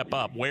somebody to step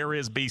up. Where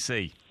is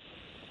BC?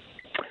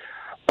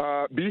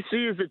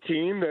 BC is a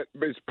team that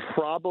is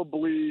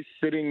probably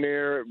sitting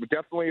there,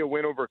 definitely a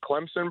win over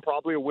Clemson,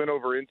 probably a win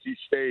over NC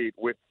State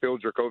with Phil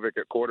Dracovic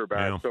at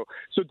quarterback. Yeah.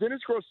 So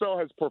Dennis Grosel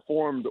has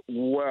performed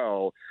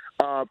well.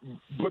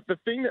 But the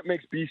thing that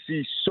makes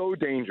BC so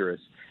dangerous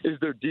is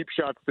their deep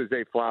shots to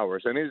Zay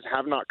Flowers, and they just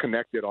have not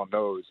connected on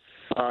those.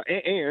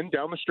 And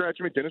down the stretch,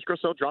 I mean, Dennis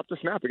Grosel dropped a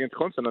snap against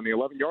Clemson on the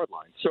 11-yard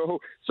line. So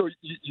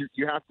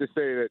you have to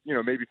say that,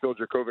 maybe Phil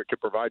Dracovic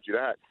could provide you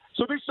that.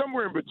 So there's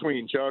somewhere in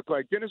between, Chuck.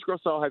 Like, Dennis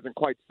Grosel hasn't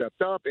quite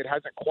stepped up. It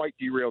hasn't quite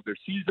derailed their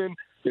season.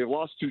 They've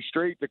lost 2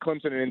 straight to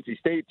Clemson and NC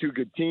State, 2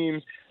 good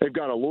teams. They've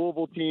got a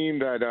Louisville team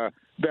that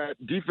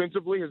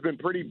defensively has been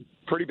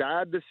pretty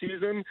bad this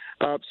season.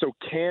 So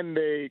can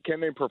they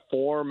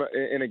perform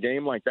in a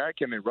game like that?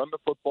 Can they run the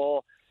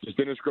football? Does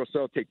Dennis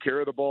Grosel take care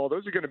of the ball?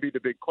 Those are going to be the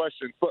big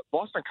questions. But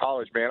Boston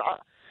College, man,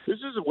 this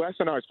is Wes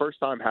and I's first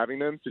time having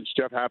them since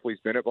Jeff Hapley's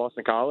been at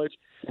Boston College.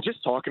 And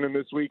just talking to him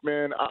this week,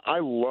 man, I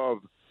love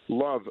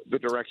the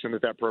direction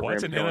that program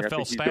is going. It's an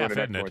NFL staff,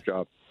 isn't it?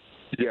 Job.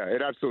 Yeah,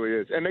 it absolutely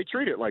is. And they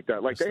treat it like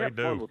that. Like, yes, they have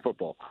fun with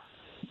football.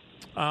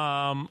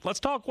 Let's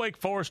talk Wake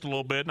Forest a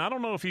little bit. And I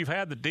don't know if you've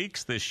had the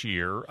Deacs this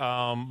year,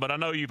 but I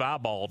know you've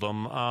eyeballed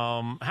them.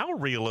 How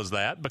real is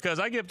that? Because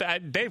I give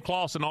Dave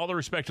Clawson all the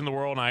respect in the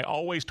world, and I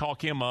always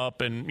talk him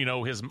up and,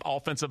 his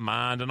offensive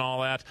mind and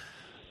all that.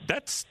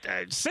 That's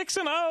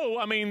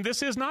 6-0. I mean,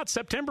 this is not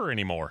September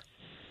anymore.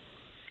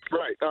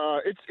 Right.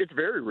 It's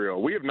very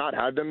real. We have not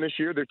had them this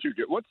year. They're too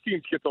good. Once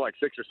teams get to like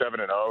 6 or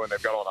 7-0 and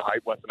they've got all the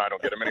hype, Wes and I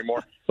don't get them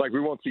anymore. Like,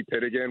 we won't see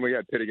Pitt again. We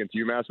had Pitt against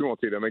UMass. We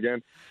won't see them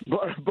again.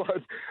 But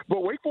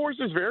Wake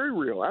Forest is very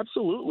real.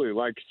 Absolutely.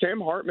 Like,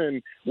 Sam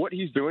Hartman, what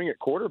he's doing at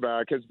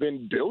quarterback has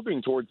been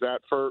building towards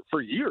that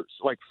for years,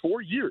 like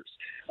 4 years.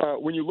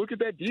 When you look at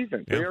that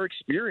defense, they are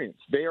experienced.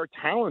 They are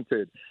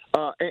talented.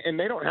 And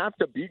they don't have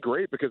to be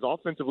great because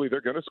offensively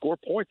they're going to score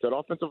points. That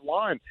offensive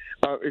line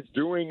is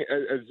doing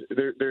as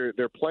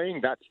they're playing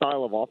that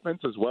style of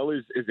offense as well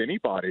as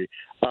anybody.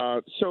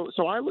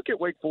 So I look at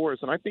Wake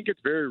Forest and I think it's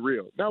very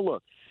real. Now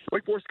look,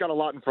 Wake Forest got a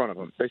lot in front of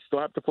them. They still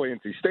have to play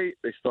NC State.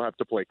 They still have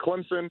to play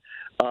Clemson.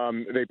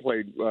 They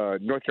played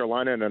North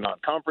Carolina in a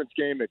non-conference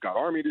game. They've got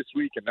Army this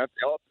week, and that's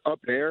up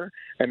there.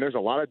 And there's a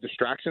lot of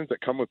distractions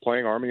that come with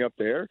playing Army up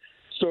there.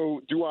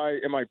 So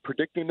am I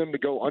predicting them to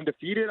go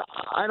undefeated?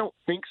 I don't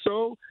think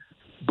so.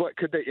 But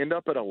could they end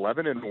up at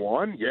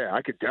 11-1? Yeah,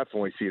 I could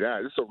definitely see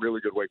that. This is a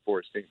really good Wake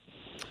Forest team.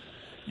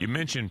 You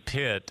mentioned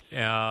Pitt.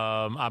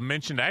 I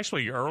mentioned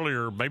actually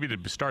earlier, maybe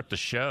to start the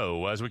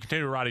show, as we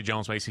continue with Roddy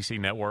Jones from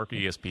ACC Network,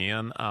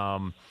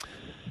 ESPN,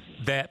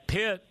 that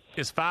Pitt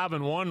is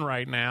 5-1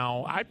 right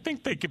now. I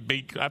think they're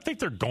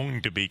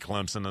going to beat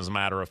Clemson, as a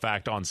matter of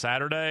fact, on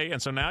Saturday.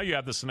 And so now you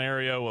have the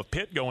scenario of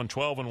Pitt going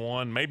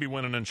 12-1, maybe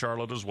winning in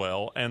Charlotte as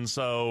well. And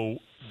so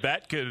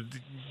that could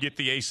get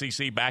the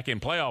ACC back in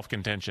playoff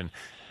contention.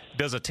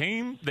 Does a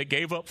team that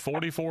gave up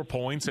 44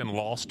 points and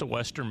lost to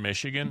Western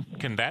Michigan,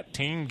 can that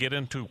team get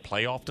into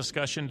playoff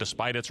discussion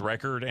despite its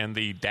record and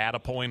the data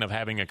point of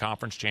having a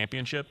conference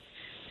championship?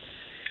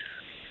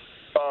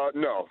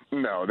 No,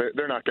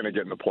 they're not going to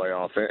get in the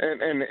playoff,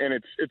 and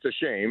it's a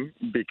shame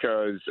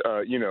because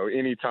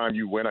anytime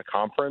you win a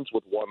conference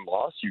with one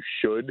loss, you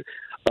should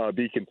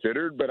be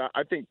considered. But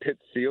I think Pitt's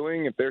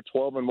ceiling, if they're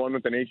 12-1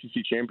 with an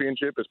ACC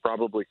championship, is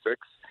probably 6,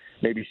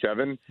 maybe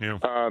 7,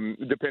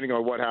 depending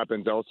on what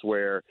happens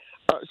elsewhere.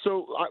 But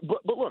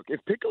look,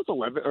 if Pitt goes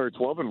 11 or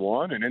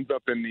 12-1 and ends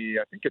up in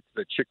I think it's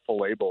the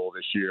Chick-fil-A Bowl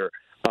this year.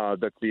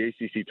 That's the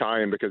ACC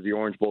tie-in because the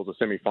Orange Bowl is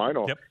a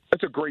semifinal. Yep.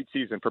 That's a great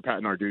season for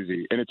Pat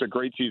Narduzzi, and it's a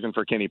great season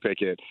for Kenny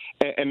Pickett.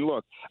 And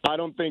look, I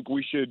don't think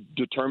we should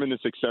determine the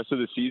success of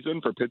the season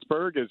for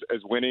Pittsburgh as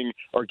winning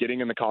or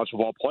getting in the college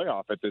football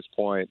playoff at this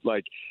point.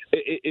 Like,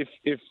 if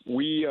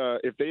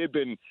they had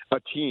been a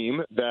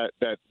team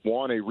that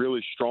won a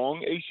really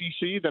strong ACC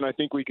ACC, then I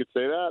think we could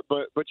say that.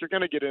 But you're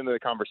going to get into the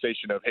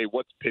conversation of, hey,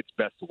 what's Pitt's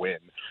best win?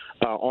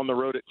 On the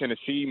road at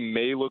Tennessee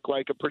may look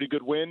like a pretty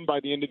good win by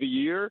the end of the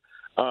year.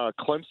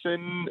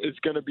 Clemson is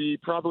going to be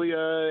probably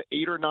a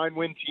 8 or 9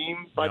 win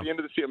team by the end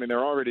of the season. I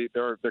mean,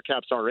 their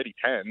cap's already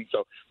 10.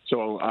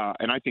 So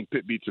and I think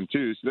Pitt beats them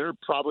too. So they're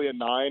probably a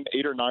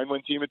 8 or 9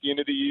 win team at the end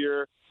of the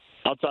year.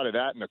 Outside of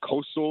that, in the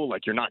Coastal,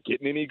 like, you're not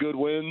getting any good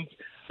wins.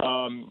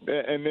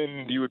 And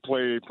then you would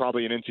play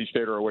probably an NC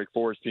State or a Wake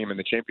Forest team in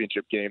the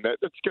championship game.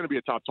 That's going to be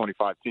a top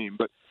 25 team.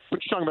 But you're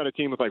talking about a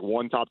team with like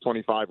one top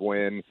 25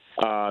 win.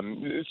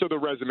 So the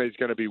resume is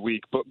going to be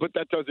weak. But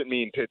that doesn't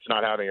mean Pitt's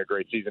not having a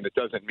great season. It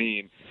doesn't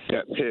mean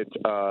that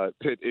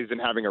Pitt isn't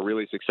having a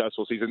really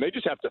successful season. They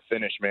just have to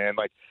finish, man.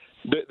 Like,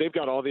 they've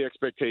got all the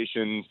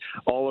expectations.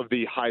 All of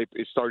the hype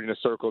is starting to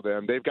circle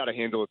them. They've got to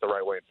handle it the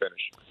right way and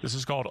finish. This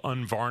is called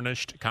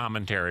unvarnished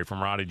commentary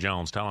from Roddy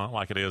Jones, telling it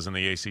like it is in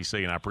the ACC,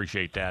 and I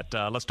appreciate that.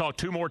 Let's talk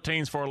two more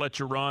teams before I let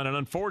you run, and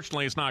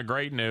unfortunately it's not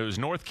great news.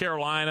 North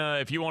Carolina,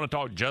 if you want to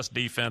talk just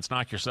defense,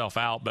 knock yourself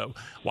out, but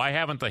why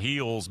haven't the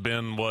Heels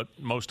been what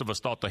most of us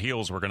thought the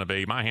Heels were going to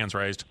be? My hand's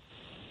raised.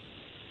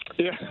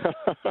 Yeah.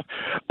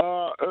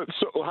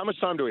 So how much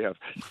time do we have?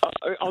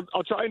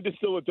 I'll try and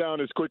distill it down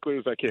as quickly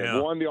as I can.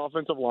 Yeah. One, the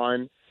offensive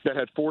line that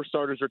had 4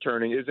 starters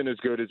returning isn't as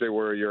good as they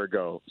were a year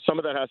ago. Some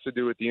of that has to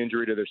do with the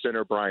injury to their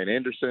center, Brian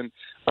Anderson,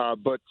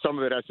 but some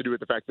of it has to do with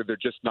the fact that they're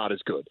just not as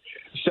good.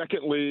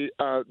 Secondly,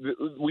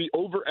 we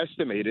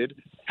overestimated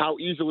how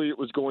easily it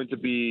was going to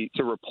be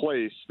to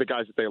replace the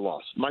guys that they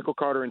lost. Michael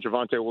Carter and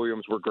Javonte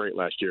Williams were great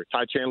last year.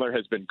 Ty Chandler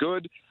has been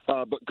good,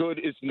 but good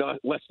is not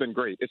less than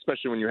great,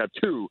 especially when you have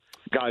 2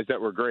 guys that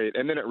were great.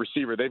 And then at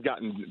receiver, they've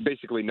gotten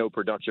basically no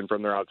production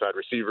from their outside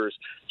receivers.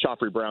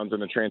 Joffrey Brown's in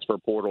the transfer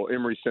portal.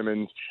 Emory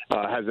Simmons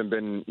hasn't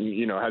been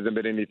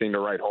anything to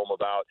write home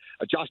about.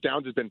 Josh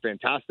Downs has been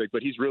fantastic,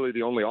 but he's really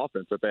the only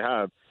offense that they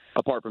have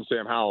apart from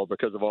Sam Howell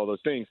because of all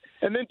those things.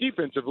 And then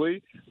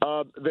defensively,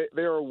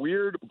 they are a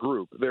weird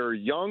group. They're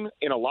young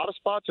in a lot of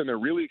spots, and they're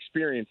really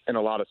experienced in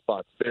a lot of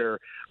spots. They're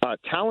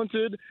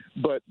talented,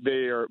 but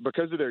they are,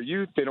 because of their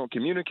youth, they don't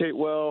communicate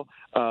well.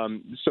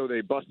 So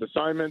they bust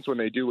assignments when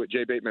they do what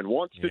Jay Bateman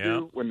wants to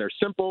do. When they're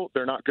simple,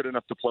 they're not good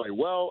enough to play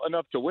well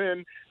enough to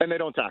win, and they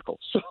don't tackle.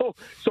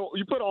 So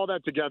you put all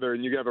that together,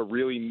 and you have a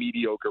really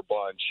mediocre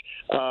bunch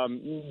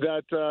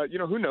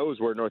who knows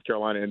where North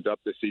Carolina ends up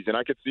this season.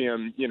 I could see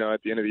them,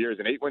 at the end of the year as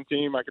an 8-win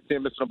team. I could see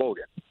them missing a bowl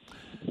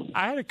game.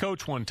 I had a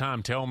coach one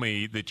time tell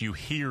me that you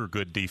hear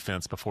good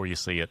defense before you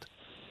see it.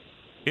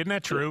 Isn't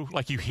that true?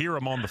 Like, you hear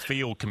them on the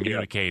field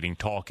communicating,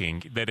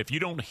 talking, that if you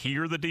don't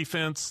hear the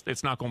defense,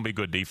 it's not going to be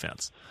good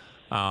defense.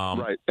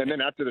 Right. And then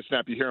after the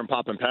snap, you hear them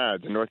popping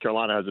pads, and North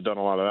Carolina hasn't done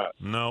a lot of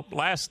that. No.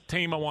 Last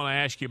team I want to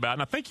ask you about,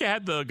 and I think you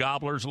had the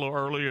Gobblers a little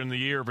earlier in the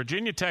year.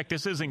 Virginia Tech,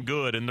 this isn't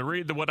good. And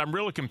what I'm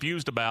really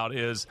confused about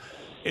is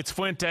it's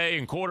Fuente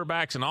and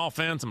quarterbacks and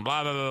offense and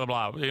blah, blah,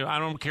 blah, blah. I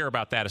don't care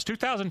about that. It's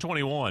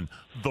 2021.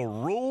 The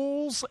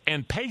rules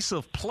and pace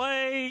of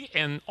play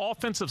and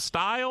offensive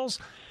styles,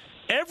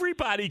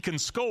 everybody can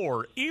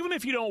score. Even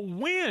if you don't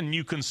win,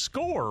 you can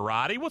score,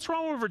 Roddy. What's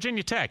wrong with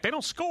Virginia Tech? They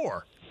don't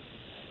score.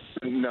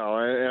 No,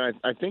 and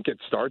I think it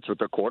starts with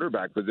the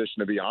quarterback position,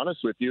 to be honest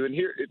with you. And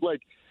here,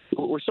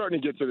 we're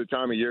starting to get to the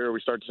time of year we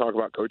start to talk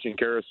about coaching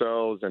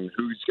carousels and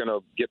who's going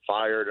to get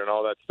fired and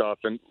all that stuff.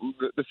 And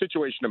the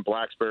situation in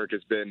Blacksburg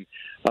has been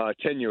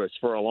tenuous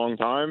for a long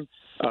time,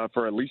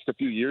 for at least a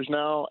few years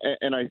now.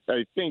 And I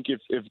think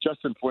if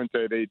Justin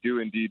Fuente, they do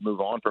indeed move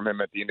on from him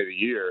at the end of the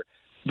year,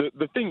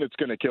 the thing that's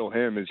going to kill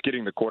him is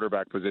getting the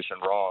quarterback position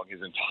wrong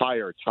his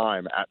entire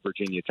time at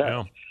Virginia Tech.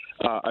 Yeah.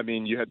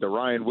 You had the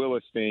Ryan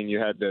Willis thing, you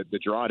had the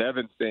Gerard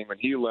Evans thing when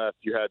he left,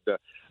 you had the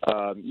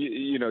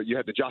you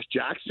had the Josh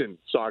Jackson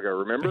saga.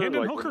 Remember, the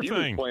Hendon like Hooker when he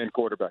thing. was playing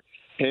quarterback.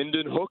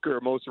 Hendon Hooker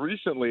most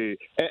recently,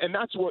 and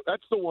that's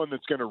the one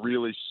that's going to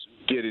really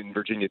get in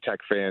Virginia Tech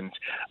fans,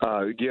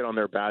 get on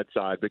their bad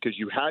side, because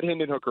you had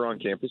Hendon Hooker on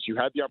campus, you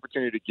had the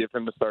opportunity to give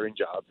him the starting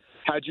job.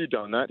 Had you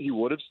done that, he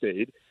would have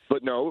stayed.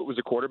 But no, it was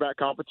a quarterback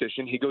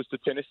competition. He goes to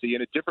Tennessee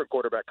in a different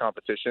quarterback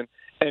competition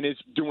and is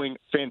doing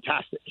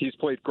fantastic. He's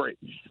played great.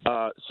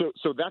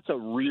 So that's a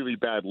really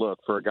bad look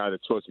for a guy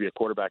that's supposed to be a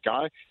quarterback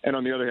guy. And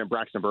on the other hand,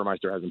 Braxton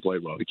Burmeister hasn't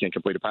played well. He can't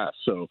complete a pass.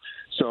 So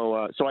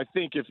I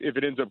think if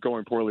it ends up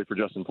going poorly for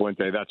Justin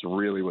Fuente, that's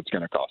really what's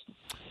going to cost him.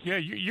 Yeah,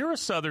 you're a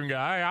Southern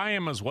guy. I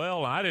am as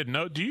well. I didn't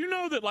know. Do you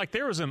know that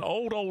there was an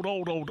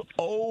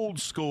old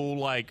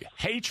school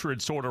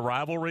hatred sort of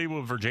rivalry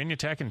with Virginia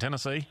Tech and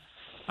Tennessee?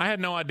 I had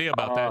no idea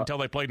about that until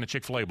they played in the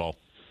Chick-fil-A Bowl.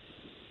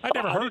 I'd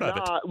never heard of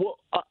it. Well,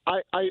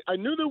 I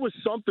knew there was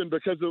something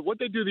because of what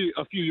they do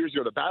a few years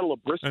ago, the Battle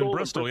of Bristol,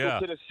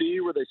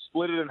 Tennessee, where they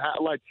split it in half.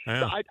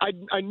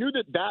 I knew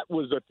that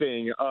was a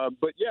thing.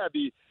 But yeah,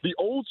 the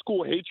old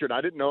school hatred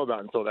I didn't know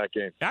about until that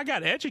game. I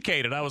got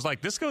educated. I was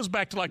like, this goes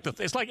back to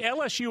it's like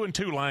LSU and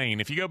Tulane.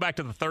 If you go back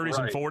to the 30s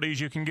and 40s,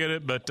 you can get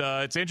it. But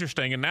it's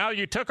interesting. And now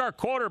you took our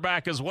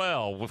quarterback as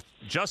well. With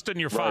Justin,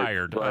 you're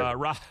fired.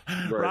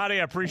 Roddy,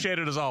 I appreciate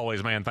it as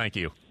always, man. Thank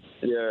you.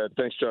 Yeah,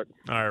 thanks, Chuck.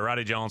 All right,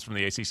 Roddy Jones from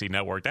the ACC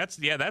Network. That's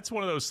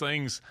one of those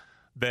things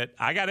that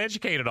I got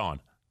educated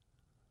on.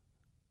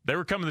 They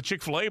were coming to the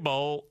Chick-fil-A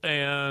Bowl,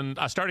 and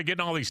I started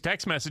getting all these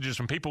text messages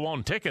from people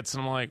wanting tickets,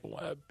 and I'm like,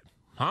 what?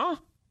 Huh?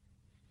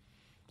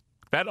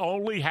 That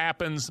only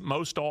happens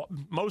most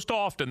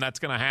often. That's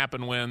going to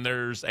happen when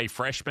there's a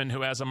freshman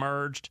who has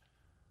emerged,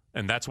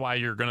 and that's why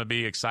you're going to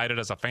be excited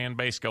as a fan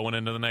base going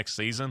into the next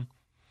season.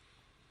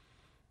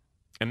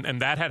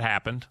 And that had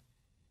happened,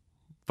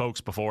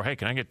 folks, before. Hey,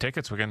 can I get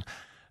tickets? We can.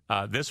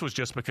 This was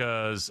just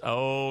because,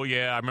 oh,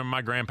 yeah, I remember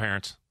my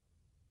grandparents.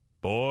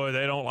 Boy,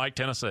 they don't like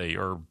Tennessee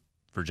or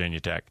Virginia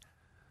Tech.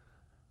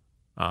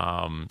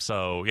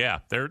 So, yeah,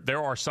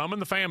 there are some in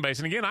the fan base.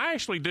 And, again, I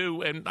actually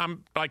do, and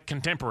I'm like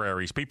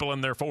contemporaries, people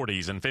in their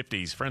 40s and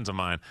 50s, friends of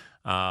mine,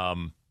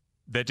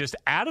 that just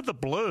out of the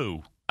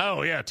blue,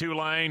 oh, yeah,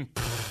 Tulane,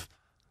 pfft.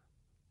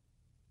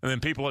 And then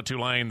people at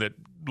Tulane that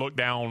look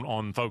down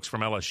on folks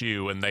from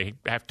LSU, and they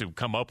have to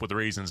come up with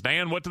reasons.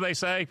 Dan, what do they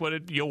say?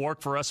 You'll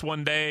work for us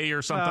one day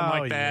or something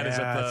like that?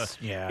 Yes,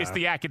 Is it it's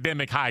the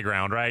academic high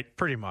ground, right?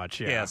 Pretty much,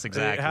 yeah. Yes,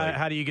 exactly.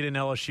 How do you get an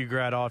LSU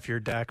grad off your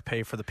deck,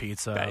 pay for the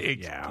pizza?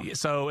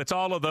 So it's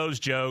all of those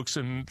jokes,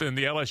 and then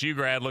the LSU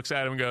grad looks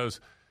at him and goes,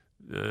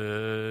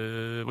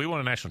 we won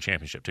a national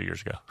championship 2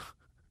 years ago.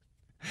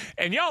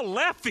 And y'all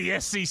left the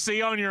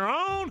SEC on your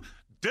own?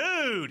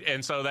 Dude.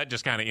 And so that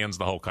just kind of ends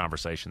the whole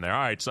conversation there. All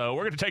right, so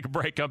we're going to take a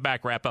break, come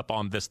back, wrap up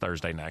on This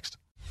Thursday next.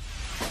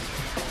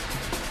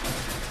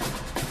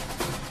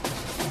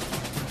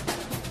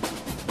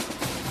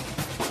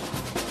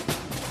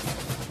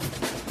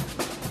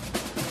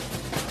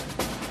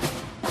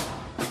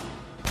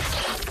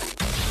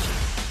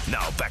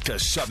 Now back to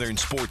Southern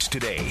Sports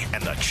Today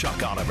and the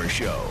Chuck Oliver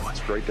Show. It's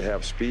great to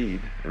have speed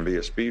and be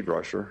a speed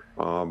rusher,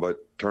 but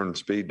turning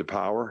speed to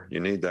power, you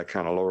need that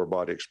kind of lower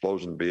body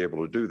explosion to be able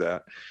to do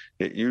that.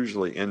 It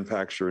usually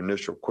impacts your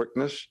initial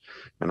quickness,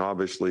 and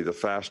obviously the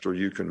faster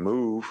you can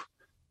move,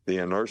 the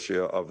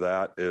inertia of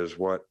that is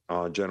what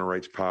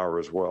generates power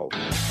as well.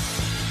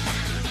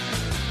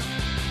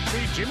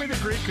 See, Jimmy the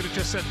Greek could have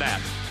just said that.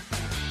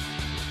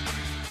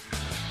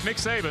 Nick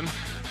Saban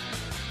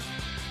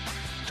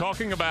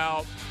talking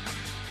about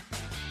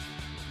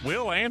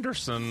Will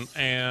Anderson,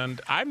 and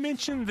I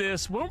mentioned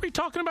this. Weren't we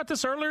talking about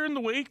this earlier in the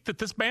week, that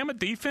this Bama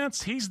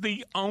defense, he's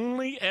the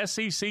only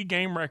SEC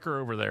game wrecker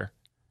over there.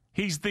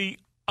 He's the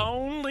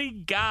only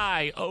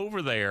guy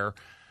over there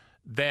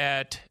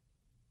that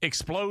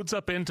explodes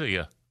up into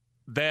you,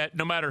 that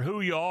no matter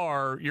who you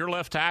are, your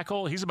left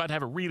tackle, he's about to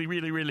have a really,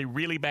 really, really,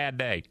 really bad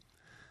day.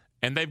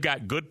 And they've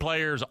got good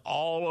players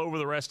all over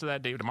the rest of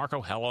that team.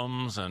 DeMarco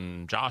Hellams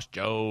and Josh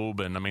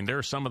Jobe. And, I mean, there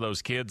are some of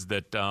those kids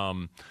that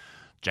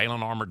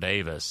Jalen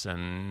Armour-Davis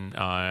and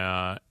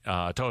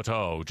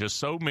Toto, just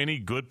so many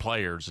good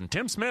players. And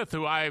Tim Smith,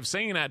 who I have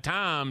seen at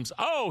times,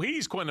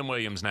 he's Quentin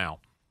Williams now.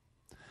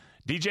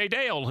 DJ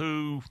Dale,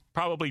 who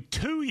probably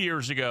 2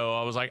 years ago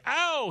I was like,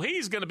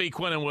 he's going to be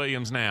Quentin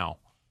Williams now.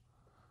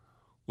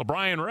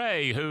 LeBrian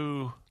Ray,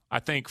 who I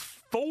think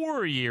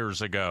 4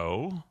 years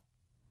ago,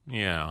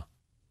 yeah,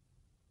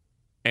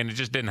 and it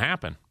just didn't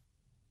happen.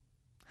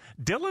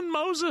 Dylan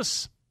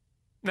Moses,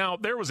 now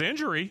there was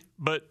injury,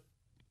 but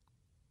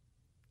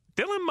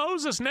Dylan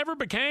Moses never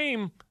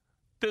became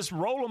this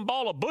rolling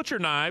ball of butcher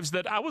knives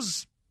that I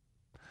was.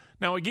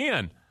 Now,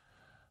 again,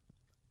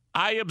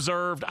 I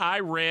observed,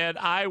 I read,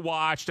 I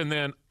watched, and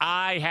then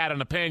I had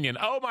an opinion.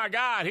 Oh, my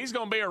God, he's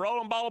going to be a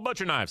rolling ball of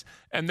butcher knives.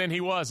 And then he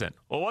wasn't.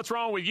 Well, what's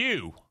wrong with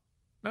you?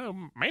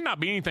 No, may not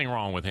be anything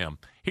wrong with him.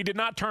 He did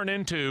not turn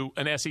into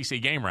an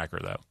SEC game wrecker,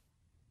 though.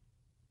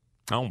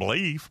 I don't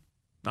believe.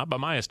 Not by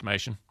my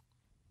estimation.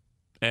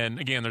 And,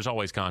 again, there's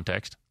always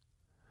context.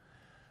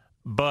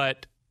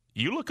 But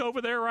you look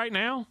over there right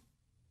now,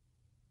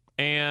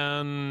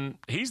 and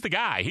he's the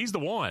guy. He's the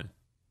one.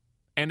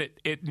 And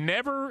it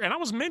never, and I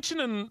was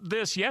mentioning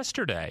this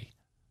yesterday,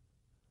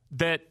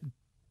 that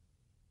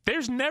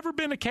there's never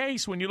been a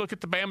case when you look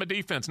at the Bama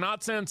defense,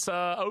 not since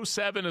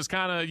 07 is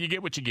kind of, you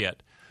get what you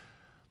get.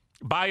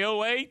 By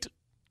 08,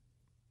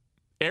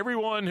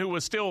 everyone who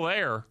was still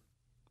there,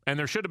 and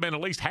there should have been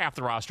at least half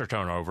the roster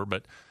turnover,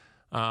 but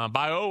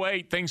by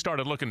 08, things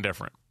started looking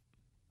different.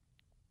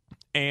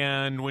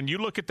 And when you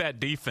look at that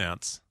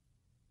defense,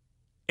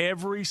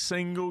 every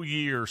single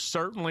year,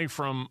 certainly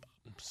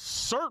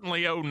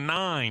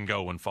 09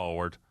 going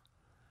forward,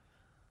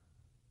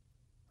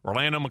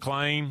 Orlando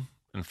McClain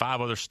and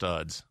 5 other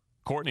studs.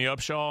 Courtney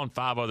Upshaw and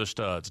 5 other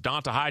studs.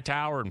 Donta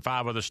Hightower and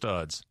 5 other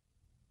studs.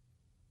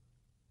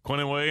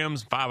 Quentin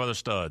Williams, 5 other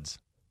studs.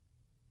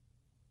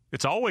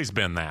 It's always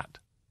been that.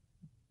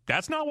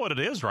 That's not what it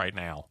is right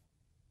now.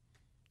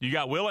 You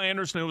got Will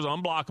Anderson, who was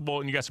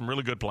unblockable, and you got some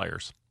really good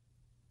players.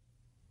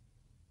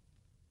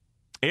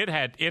 It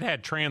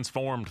had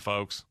transformed,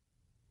 folks.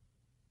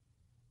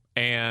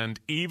 And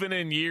even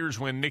in years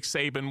when Nick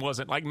Saban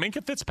wasn't, like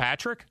Minkah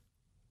Fitzpatrick,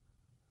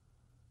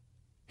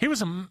 he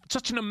was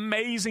such an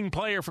amazing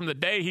player from the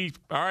day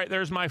all right,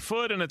 there's my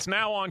foot, and it's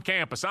now on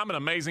campus. I'm an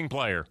amazing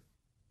player.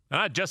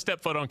 And I just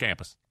stepped foot on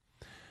campus.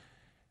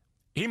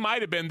 He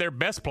might have been their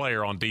best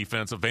player on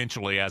defense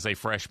eventually as a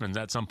freshman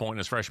at some point in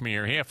his freshman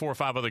year. He had 4 or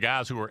 5 other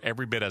guys who were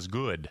every bit as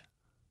good.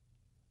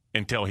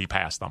 until he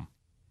passed them.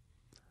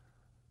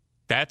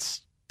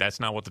 That's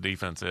not what the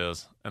defense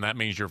is, and that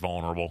means you're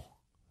vulnerable.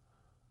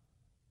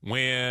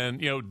 When,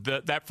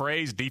 that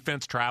phrase,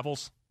 defense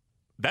travels,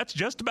 that's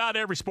just about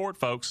every sport,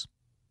 folks.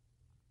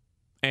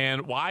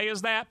 And why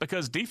is that?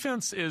 Because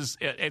defense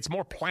it's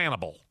more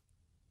plannable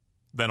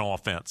than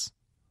offense.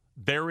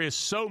 There is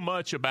so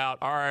much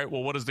about, all right,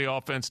 well, what is the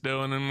offense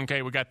doing? And,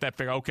 okay, we got that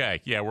figured.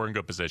 Okay, yeah, we're in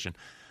good position.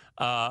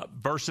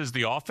 Versus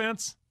the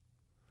offense,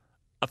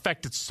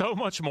 affected so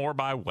much more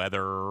by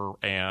weather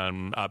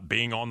and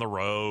being on the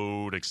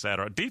road, et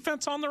cetera.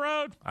 Defense on the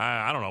road,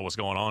 I don't know what's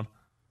going on.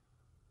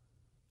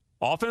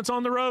 Offense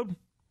on the road,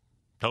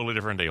 totally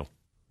different deal.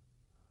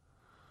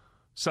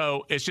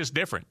 So it's just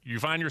different. You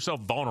find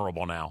yourself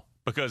vulnerable now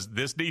because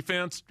this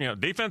defense,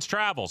 defense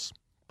travels.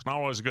 It's not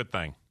always a good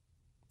thing.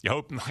 You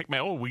hope,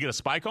 we get a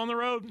spike on the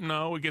road?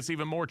 No, it gets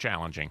even more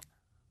challenging.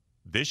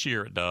 This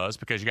year it does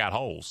because you got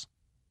holes.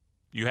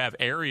 You have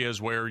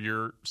areas where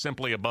you're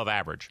simply above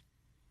average.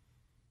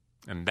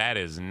 And that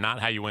is not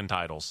how you win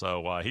titles.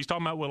 So he's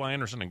talking about Will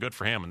Anderson, and good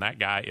for him. And that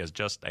guy is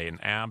just an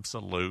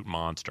absolute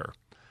monster.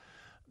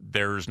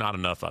 There's not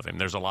enough of him.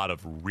 There's a lot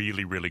of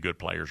really, really good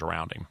players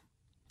around him.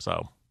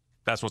 So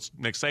that's what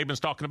Nick Saban's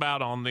talking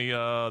about on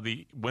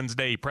the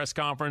Wednesday press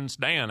conference.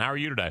 Dan, how are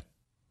you today?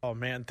 Oh,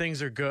 man,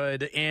 things are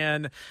good.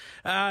 And,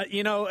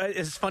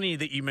 it's funny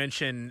that you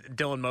mentioned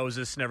Dylan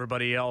Moses and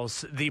everybody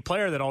else. The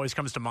player that always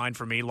comes to mind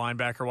for me,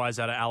 linebacker-wise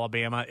out of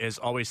Alabama, is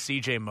always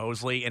C.J.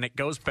 Mosley. And it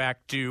goes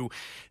back to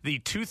the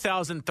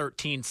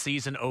 2013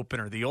 season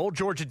opener, the old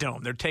Georgia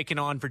Dome. They're taking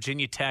on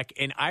Virginia Tech.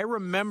 And I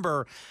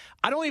remember,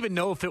 I don't even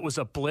know if it was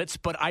a blitz,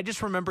 but I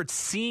just remembered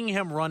seeing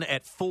him run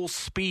at full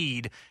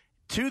speed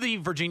to the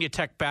Virginia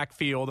Tech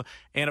backfield,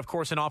 and, of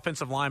course, an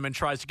offensive lineman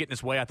tries to get in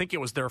his way. I think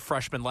it was their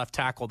freshman left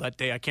tackle that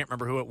day. I can't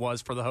remember who it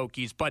was for the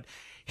Hokies, but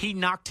he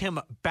knocked him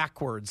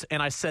backwards,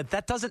 and I said,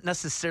 that doesn't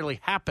necessarily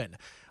happen.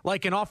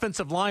 Like an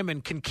offensive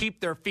lineman can keep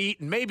their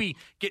feet and maybe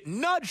get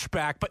nudged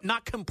back, but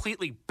not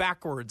completely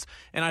backwards.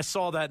 And I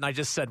saw that, and I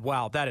just said,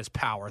 wow, that is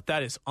power.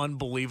 That is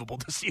unbelievable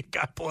to see a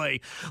guy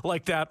play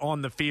like that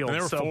on the field. And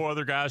there were four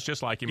other guys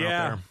just like him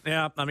out there.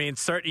 Yeah, I mean,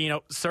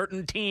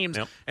 certain teams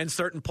and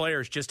certain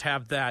players just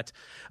have that.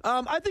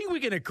 I think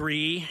we can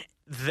agree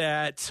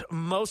that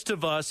most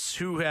of us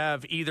who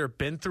have either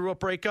been through a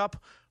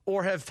breakup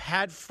or have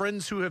had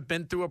friends who have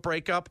been through a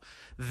breakup,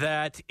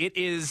 that it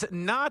is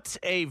not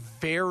a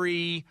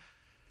very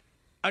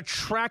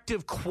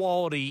attractive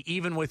quality,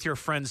 even with your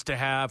friends, to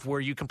have where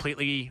you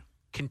completely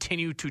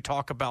continue to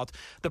talk about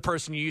the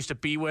person you used to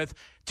be with,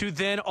 to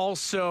then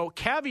also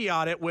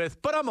caveat it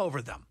with, but I'm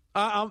over them.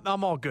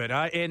 I'm all good.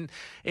 And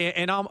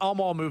I'm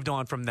all moved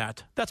on from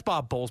that. That's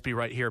Bob Bowlesby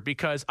right here,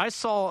 because I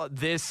saw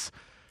this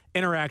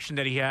interaction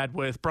that he had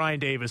with Brian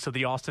Davis of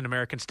the Austin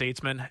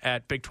American-Statesman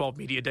at Big 12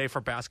 Media Day for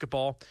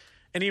basketball.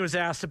 And he was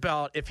asked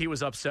about if he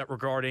was upset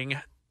regarding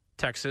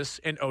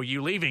Texas and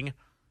OU leaving.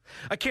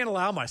 I can't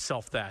allow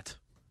myself that.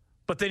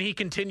 But then he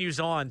continues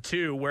on,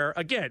 too, where,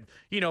 again,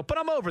 but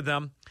I'm over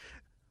them.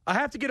 I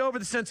have to get over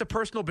the sense of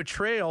personal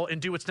betrayal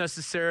and do what's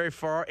necessary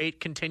for our 8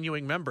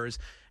 continuing members.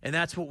 And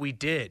that's what we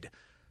did.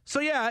 So,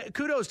 yeah,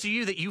 kudos to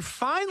you that you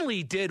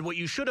finally did what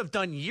you should have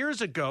done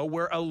years ago,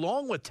 where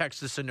along with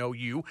Texas and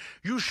OU,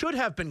 you should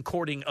have been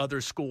courting other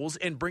schools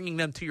and bringing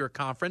them to your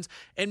conference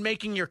and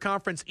making your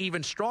conference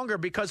even stronger,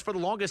 because for the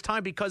longest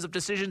time, because of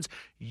decisions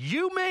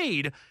you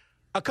made,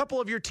 a couple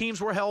of your teams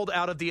were held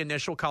out of the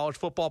initial college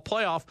football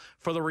playoff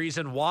for the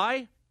reason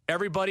why?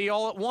 Everybody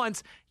all at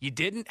once, you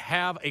didn't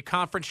have a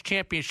conference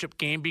championship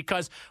game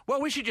because,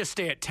 we should just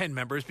stay at 10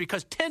 members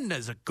because 10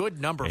 is a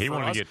good number for us. He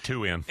wanted to get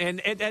 2 in.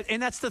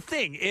 And that's the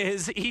thing,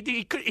 is he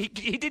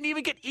didn't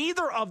even get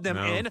either of them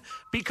in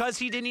because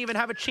he didn't even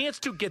have a chance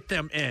to get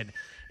them in.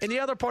 And the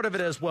other part of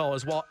it as well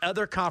is, while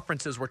other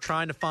conferences were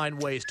trying to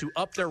find ways to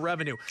up their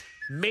revenue,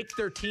 make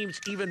their teams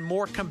even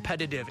more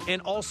competitive,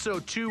 and also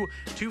to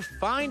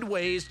find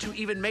ways to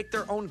even make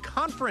their own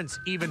conference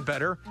even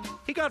better,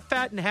 he got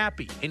fat and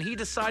happy, and he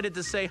decided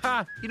to say,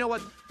 you know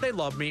what, they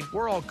love me,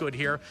 we're all good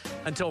here,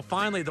 until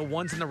finally the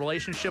ones in the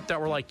relationship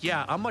that were like,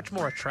 yeah, I'm much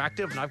more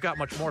attractive and I've got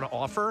much more to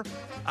offer,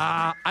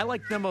 I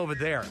like them over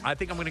there. I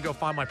think I'm going to go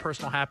find my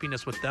personal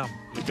happiness with them.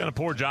 You've done a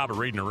poor job of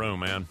reading a room,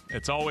 man.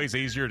 It's always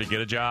easier to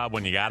get a job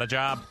when you got a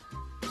job.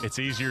 It's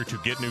easier to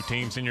get new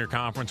teams in your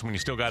conference when you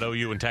still got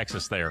OU and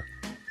Texas there.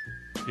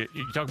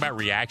 You talk about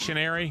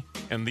reactionary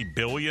in the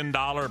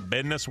billion-dollar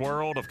business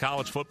world of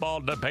college football.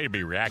 It doesn't pay to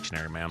be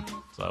reactionary, man.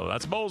 So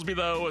that's Bowlesby,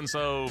 though, and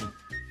so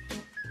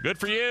good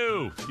for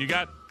you. You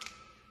got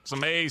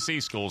some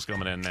AAC schools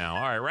coming in now.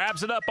 All right,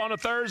 wraps it up on a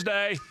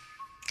Thursday.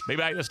 Be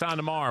back this time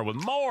tomorrow with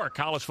more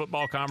college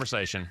football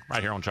conversation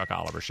right here on Chuck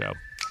Oliver Show.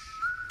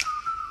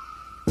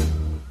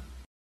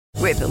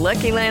 With the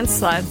Lucky Land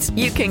Slots,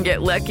 you can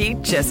get lucky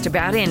just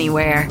about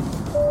anywhere.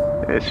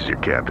 This is your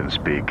captain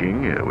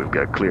speaking. We've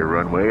got clear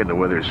runway and the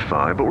weather's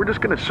fine, but we're just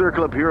going to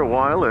circle up here a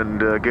while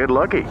and get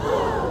lucky.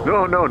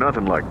 No,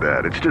 nothing like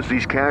that. It's just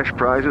these cash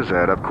prizes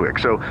add up quick.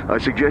 So I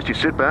suggest you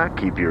sit back,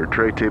 keep your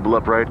tray table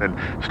upright, and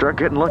start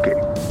getting lucky.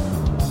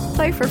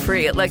 Play for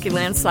free at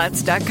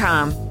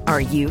LuckyLandSlots.com.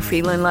 Are you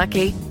feeling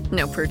lucky?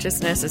 No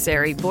purchase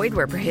necessary. Void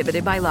where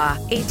prohibited by law.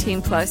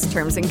 18+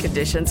 terms and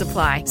conditions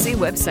apply. See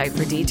website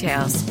for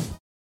details.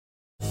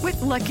 With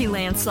Lucky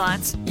Land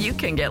Slots, you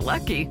can get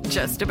lucky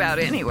just about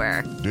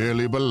anywhere.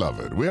 Dearly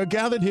beloved, we are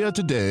gathered here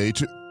today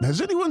to...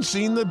 Has anyone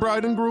seen the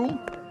bride and groom?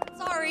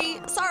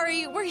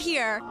 Sorry, we're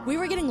here. We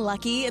were getting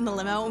lucky in the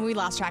limo and we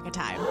lost track of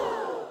time.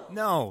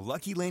 No,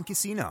 Lucky Land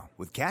Casino,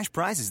 with cash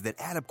prizes that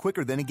add up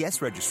quicker than a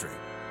guest registry.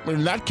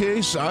 In that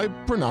case, I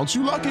pronounce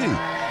you lucky.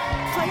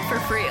 Play for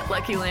free at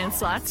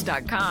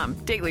LuckyLandSlots.com.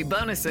 Daily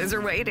bonuses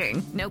are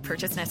waiting. No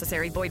purchase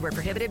necessary. Void where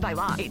prohibited by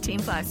law.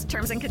 18+.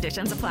 Terms and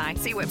conditions apply.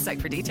 See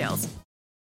website for details.